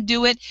 how I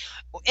do it,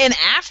 and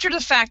after the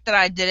fact that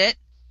I did it,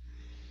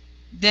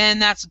 then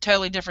that's a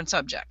totally different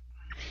subject.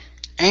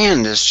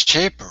 And it's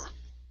cheaper.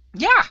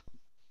 Yeah.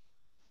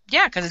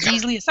 Yeah, because it's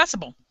easily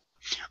accessible.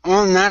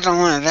 Well, not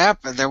only that,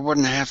 but they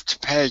wouldn't have to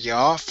pay you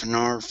off in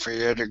order for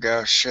you to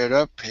go shoot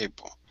up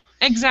people.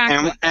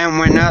 Exactly. And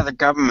we know the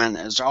government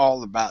is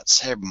all about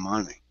saving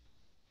money.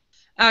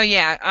 Oh,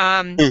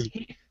 yeah.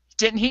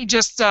 Didn't he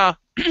just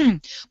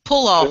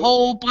pull a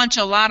whole bunch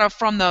of lot of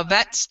from the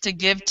vets to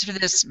give to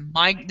this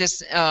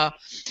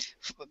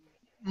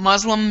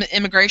Muslim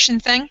immigration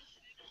thing?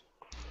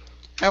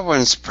 That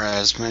wouldn't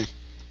surprise me.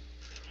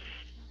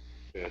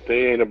 Yeah,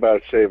 they ain't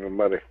about saving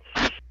money.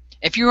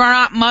 If you are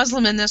not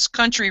Muslim in this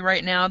country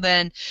right now,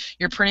 then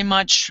you're pretty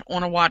much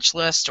on a watch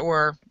list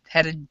or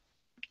headed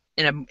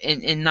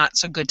in not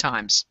so good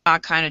times. I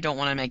kind of don't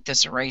want to make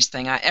this a race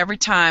thing. Every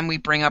time we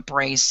bring up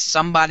race,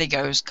 somebody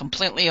goes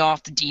completely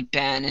off the deep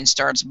end and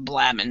starts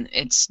blabbing.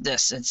 It's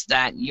this, it's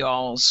that,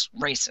 y'all's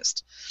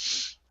racist.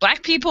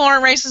 Black people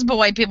aren't racist, but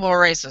white people are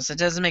racist. It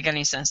doesn't make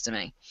any sense to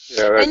me.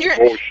 Yeah, that's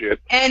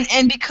bullshit.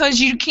 And because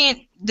you can't,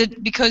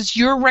 because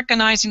you're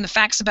recognizing the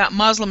facts about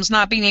Muslims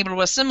not being able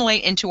to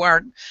assimilate into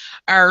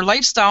our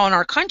lifestyle in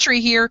our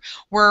country here,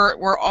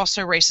 we're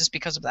also racist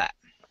because of that.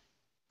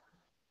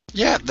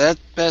 Yeah, that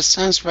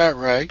sounds about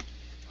right.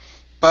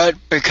 But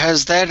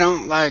because they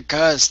don't like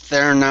us,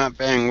 they're not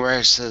being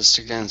racist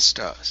against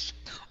us.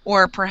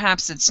 Or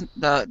perhaps it's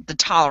the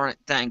tolerant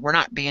thing. We're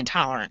not being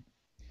tolerant.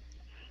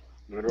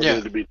 They don't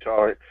need to be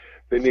tolerant.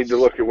 They need to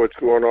look at what's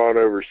going on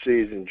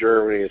overseas in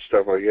Germany and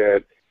stuff like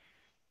that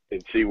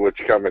and see what's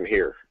coming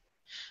here.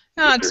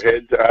 Get their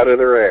heads out of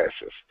their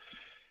asses.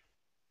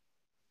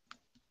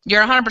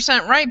 You're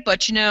 100% right,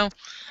 but you know,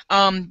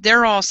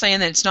 they're all saying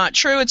that it's not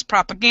true, it's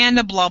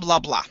propaganda, blah, blah,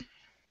 blah.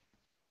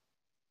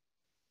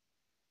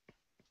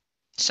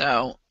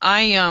 So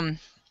I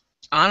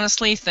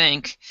honestly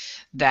think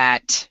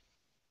that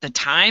the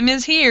time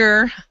is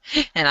here,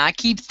 and I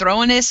keep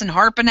throwing this and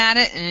harping at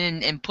it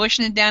and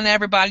pushing it down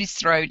everybody's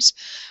throats,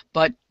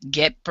 but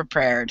get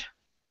prepared.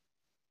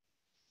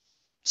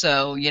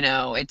 So, you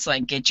know, it's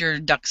like get your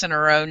ducks in a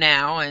row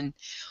now, and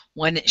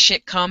when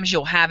shit comes,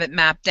 you'll have it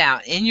mapped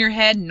out in your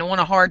head and on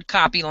a hard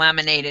copy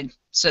laminated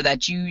so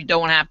that you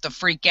don't have to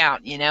freak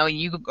out, you know,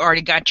 you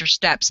already got your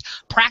steps.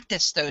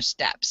 Practice those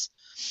steps.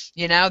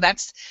 You know,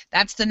 that's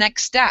the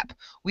next step.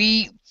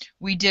 We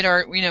did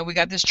our, you know, we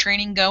got this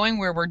training going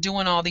where we're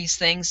doing all these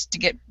things to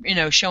get, you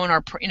know, showing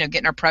our, you know,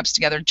 getting our preps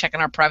together, checking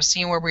our preps,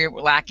 seeing where we're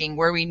lacking,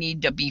 where we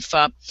need to beef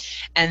up.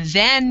 And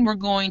then we're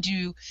going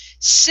to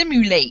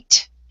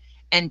simulate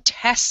and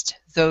test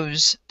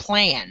those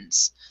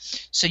plans.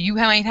 So you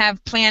might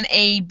have plan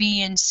A,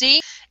 B, and C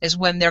is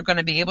when they're going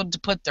to be able to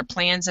put their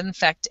plans in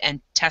effect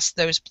and test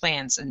those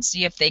plans and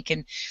see if they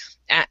can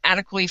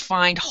adequately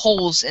find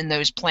holes in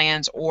those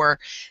plans or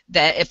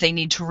that if they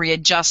need to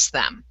readjust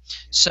them.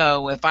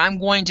 So if I'm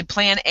going to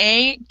plan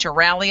A to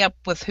rally up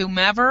with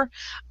whomever,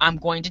 I'm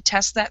going to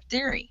test that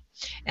theory.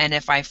 And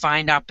if I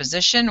find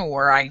opposition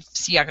or I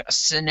see a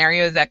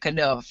scenario that could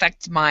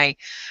affect my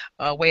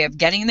way of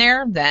getting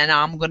there, then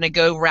I'm going to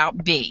go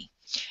route B.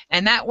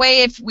 And that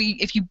way,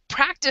 if you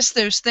practice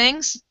those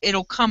things,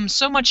 it'll come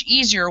so much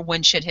easier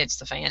when shit hits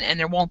the fan, and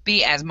there won't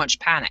be as much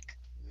panic.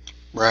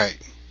 Right.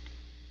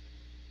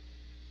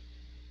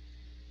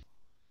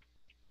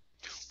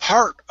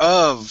 Part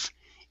of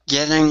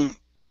getting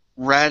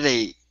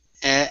ready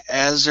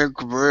as a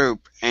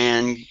group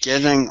and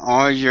getting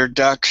all your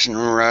ducks in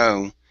a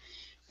row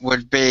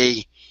would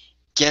be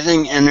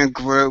getting in a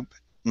group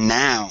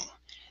now.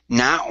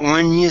 Not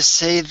when you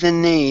see the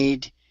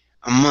need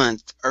a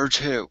month or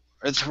 2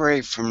 or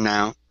 3 from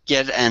now.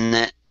 Get in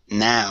it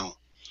now.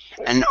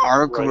 And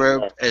our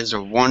group is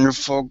a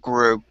wonderful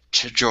group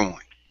to join.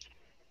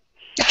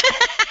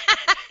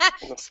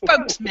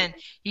 Spokesman.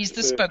 He's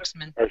the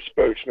spokesman. Our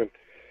spokesman.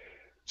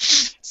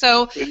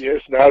 So but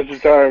yes, now's the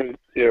time,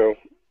 you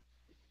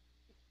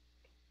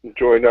know,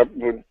 join up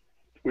when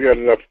we got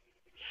enough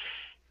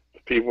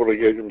people to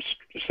get them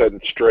set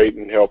straight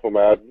and help them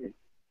out and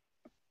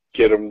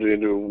get them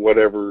into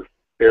whatever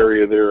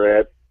area they're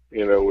at,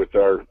 you know, with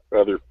our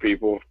other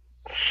people,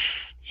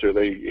 so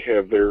they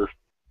have their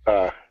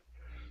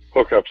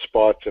hookup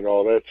spots and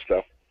all that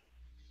stuff,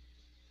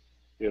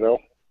 you know.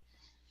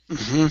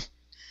 Mm-hmm.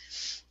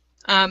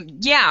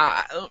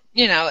 Yeah,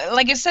 you know,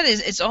 like I said,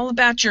 it's all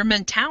about your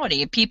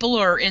mentality. People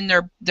are in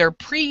their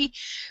pre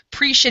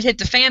shit hit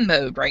the fan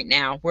mode right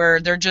now, where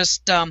they're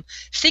just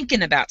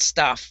thinking about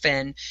stuff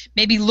and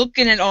maybe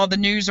looking at all the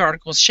news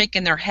articles,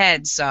 shaking their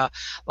heads. A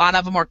lot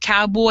of them are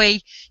cowboy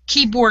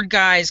keyboard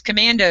guys,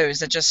 commandos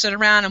that just sit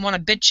around and want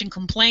to bitch and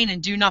complain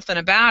and do nothing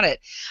about it.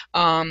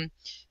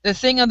 The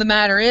thing of the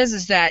matter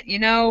is that, you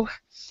know,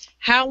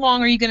 how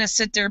long are you going to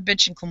sit there,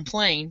 bitch and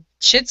complain?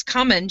 Shit's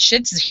coming.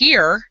 Shit's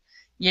here.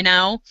 You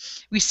know,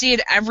 we see it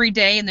every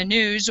day in the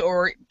news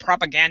or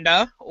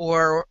propaganda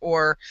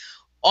or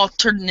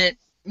alternate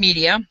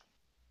media.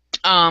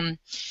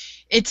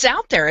 It's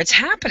out there. It's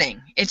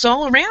happening. It's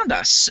all around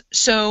us.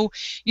 So,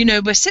 you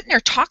know, by sitting there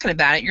talking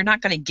about it, you're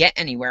not going to get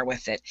anywhere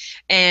with it.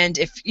 And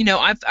if, you know,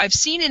 I've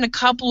seen in a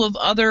couple of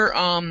other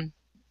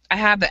I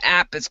have an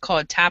app, it's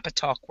called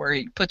Tapatalk, where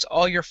it puts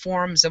all your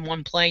forums in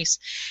one place.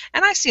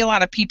 And I see a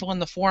lot of people in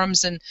the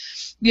forums, and,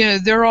 you know,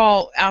 they're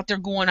all out there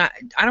going, I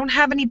don't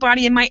have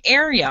anybody in my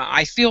area.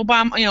 I feel,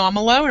 you know, I'm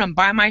alone. I'm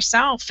by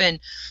myself.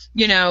 And,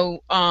 you know,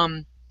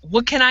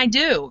 what can I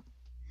do?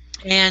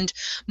 And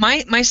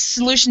my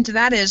solution to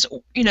that is,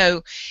 you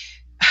know,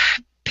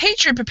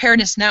 Patriot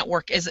Preparedness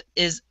Network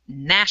is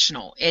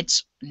national.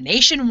 It's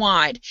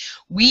nationwide.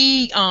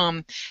 We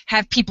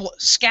have people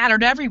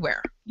scattered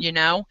everywhere. You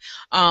know,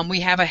 we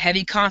have a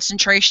heavy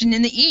concentration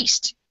in the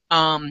East,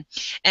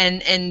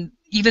 and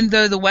even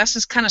though the West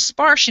is kind of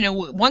sparse, you know,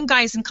 one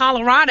guy's in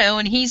Colorado,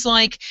 and he's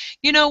like,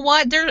 you know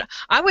what?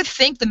 I would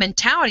think the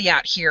mentality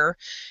out here,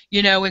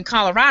 you know, in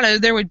Colorado,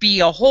 there would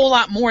be a whole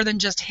lot more than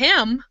just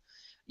him,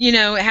 you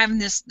know, having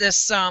this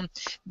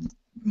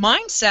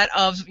mindset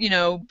of, you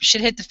know,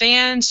 shit hit the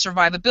fan,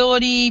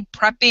 survivability,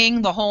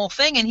 prepping, the whole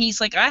thing. And he's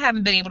like, I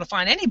haven't been able to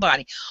find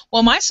anybody.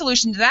 Well, my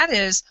solution to that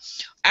is,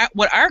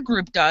 what our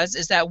group does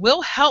is that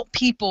we'll help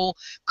people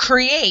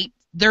create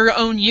their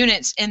own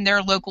units in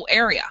their local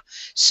area.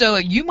 So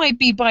you might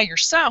be by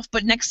yourself,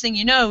 but next thing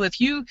you know, if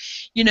you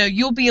know,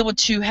 you'll be able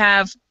to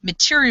have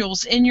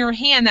materials in your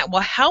hand that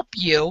will help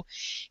you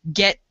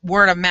get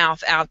word of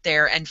mouth out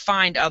there and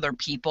find other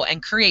people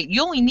and create.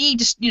 You only need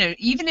to, you know,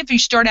 even if you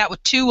start out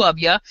with 2 of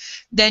you,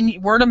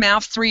 then word of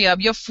mouth, 3 of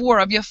you, 4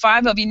 of you,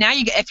 5 of you. Now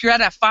you get, if you're at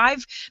a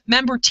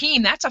 5-member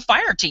team, that's a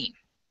fire team.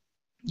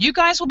 You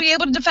guys will be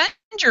able to defend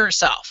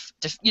yourself,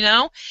 you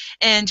know,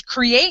 and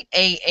create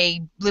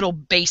a little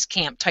base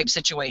camp type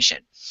situation.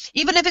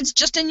 Even if it's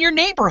just in your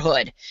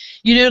neighborhood,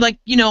 you know, like,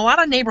 you know, a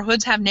lot of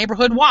neighborhoods have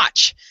neighborhood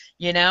watch,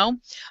 you know,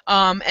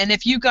 and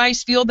if you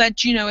guys feel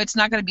that, you know, it's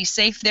not going to be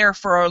safe there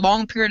for a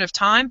long period of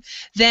time,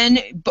 then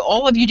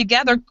all of you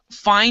together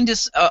find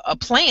a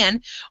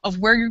plan of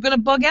where you're going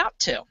to bug out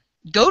to.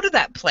 Go to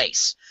that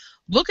place.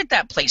 Look at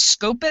that place,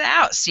 scope it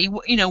out, see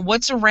what, you know,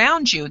 what's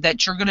around you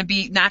that you're going to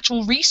be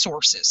natural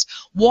resources.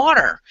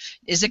 Water,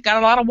 is it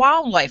got a lot of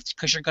wildlife?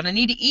 Because you're going to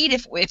need to eat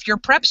if your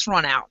preps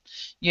run out,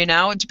 you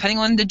know, depending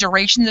on the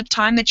duration of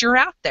time that you're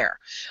out there.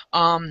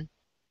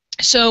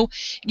 So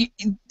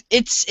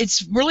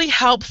it's really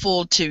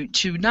helpful to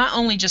not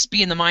only just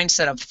be in the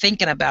mindset of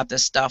thinking about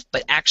this stuff,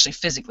 but actually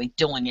physically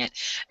doing it.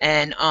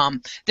 And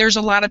there's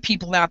a lot of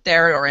people out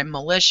there, or in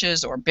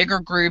militias, or bigger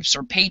groups,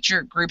 or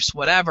Patriot groups,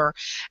 whatever.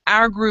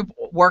 Our group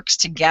works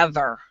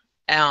together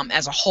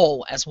as a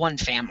whole, as one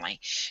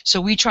family.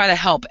 So we try to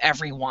help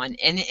everyone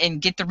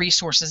and get the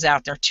resources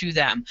out there to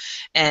them.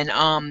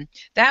 And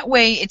that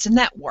way, it's a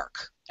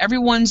network.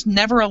 Everyone's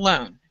never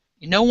alone.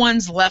 No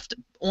one's left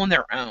on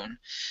their own.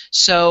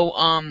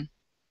 So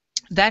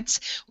that's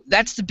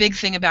the big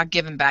thing about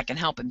giving back and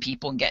helping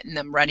people and getting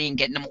them ready and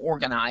getting them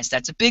organized.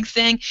 That's a big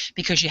thing,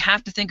 because you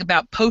have to think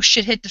about post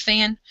shit hit the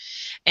fan.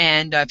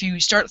 And if you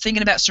start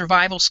thinking about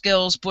survival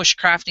skills,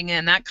 bushcrafting,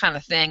 and that kind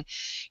of thing,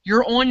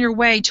 you're on your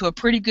way to a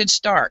pretty good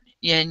start.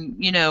 And,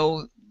 you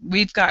know,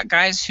 we've got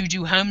guys who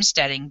do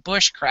homesteading,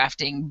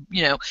 bushcrafting,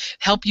 you know,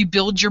 help you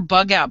build your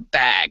bug out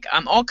bag,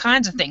 all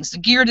kinds of things, the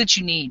gear that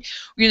you need.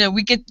 You know,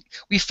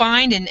 we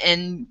find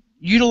and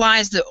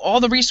utilize all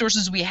the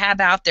resources we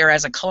have out there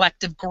as a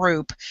collective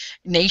group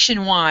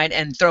nationwide,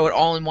 and throw it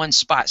all in one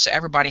spot, so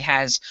everybody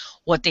has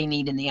what they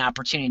need and the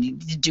opportunity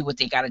to do what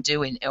they got to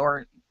do,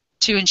 or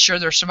to ensure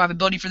their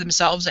survivability for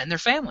themselves and their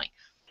family.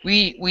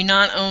 We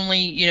not only,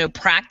 you know,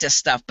 practice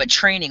stuff, but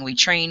training. We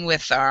train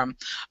with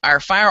our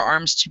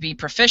firearms to be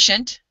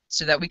proficient,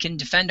 so that we can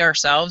defend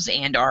ourselves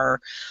and our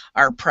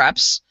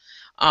preps.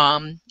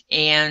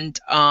 And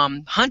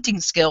hunting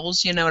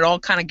skills, you know, it all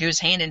kind of goes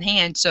hand in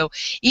hand. So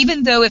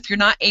even though if you're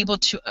not able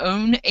to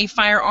own a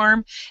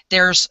firearm,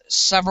 there's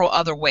several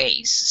other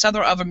ways,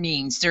 several other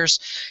means. There's,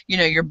 you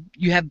know,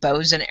 you have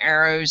bows and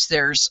arrows.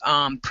 There's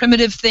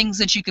primitive things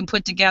that you can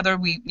put together.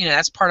 You know,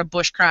 that's part of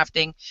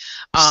bushcrafting.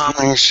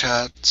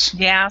 Slingshots.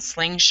 Yeah,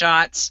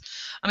 slingshots.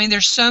 I mean,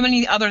 there's so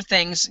many other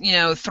things, you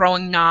know,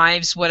 throwing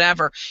knives,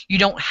 whatever. You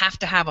don't have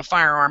to have a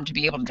firearm to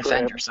be able to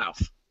defend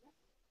yourself.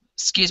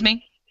 Excuse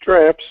me?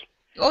 Traps.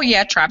 Oh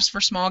yeah, traps for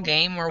small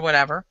game or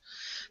whatever.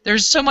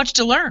 There's so much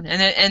to learn,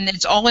 and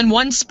it's all in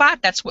one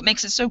spot. That's what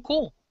makes it so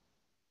cool.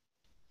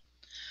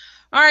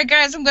 All right,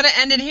 guys, I'm going to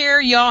end it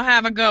here. Y'all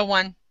have a good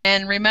one.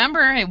 And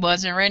remember, it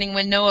wasn't raining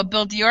when Noah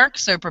built the ark,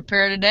 so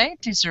prepare today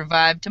to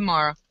survive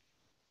tomorrow.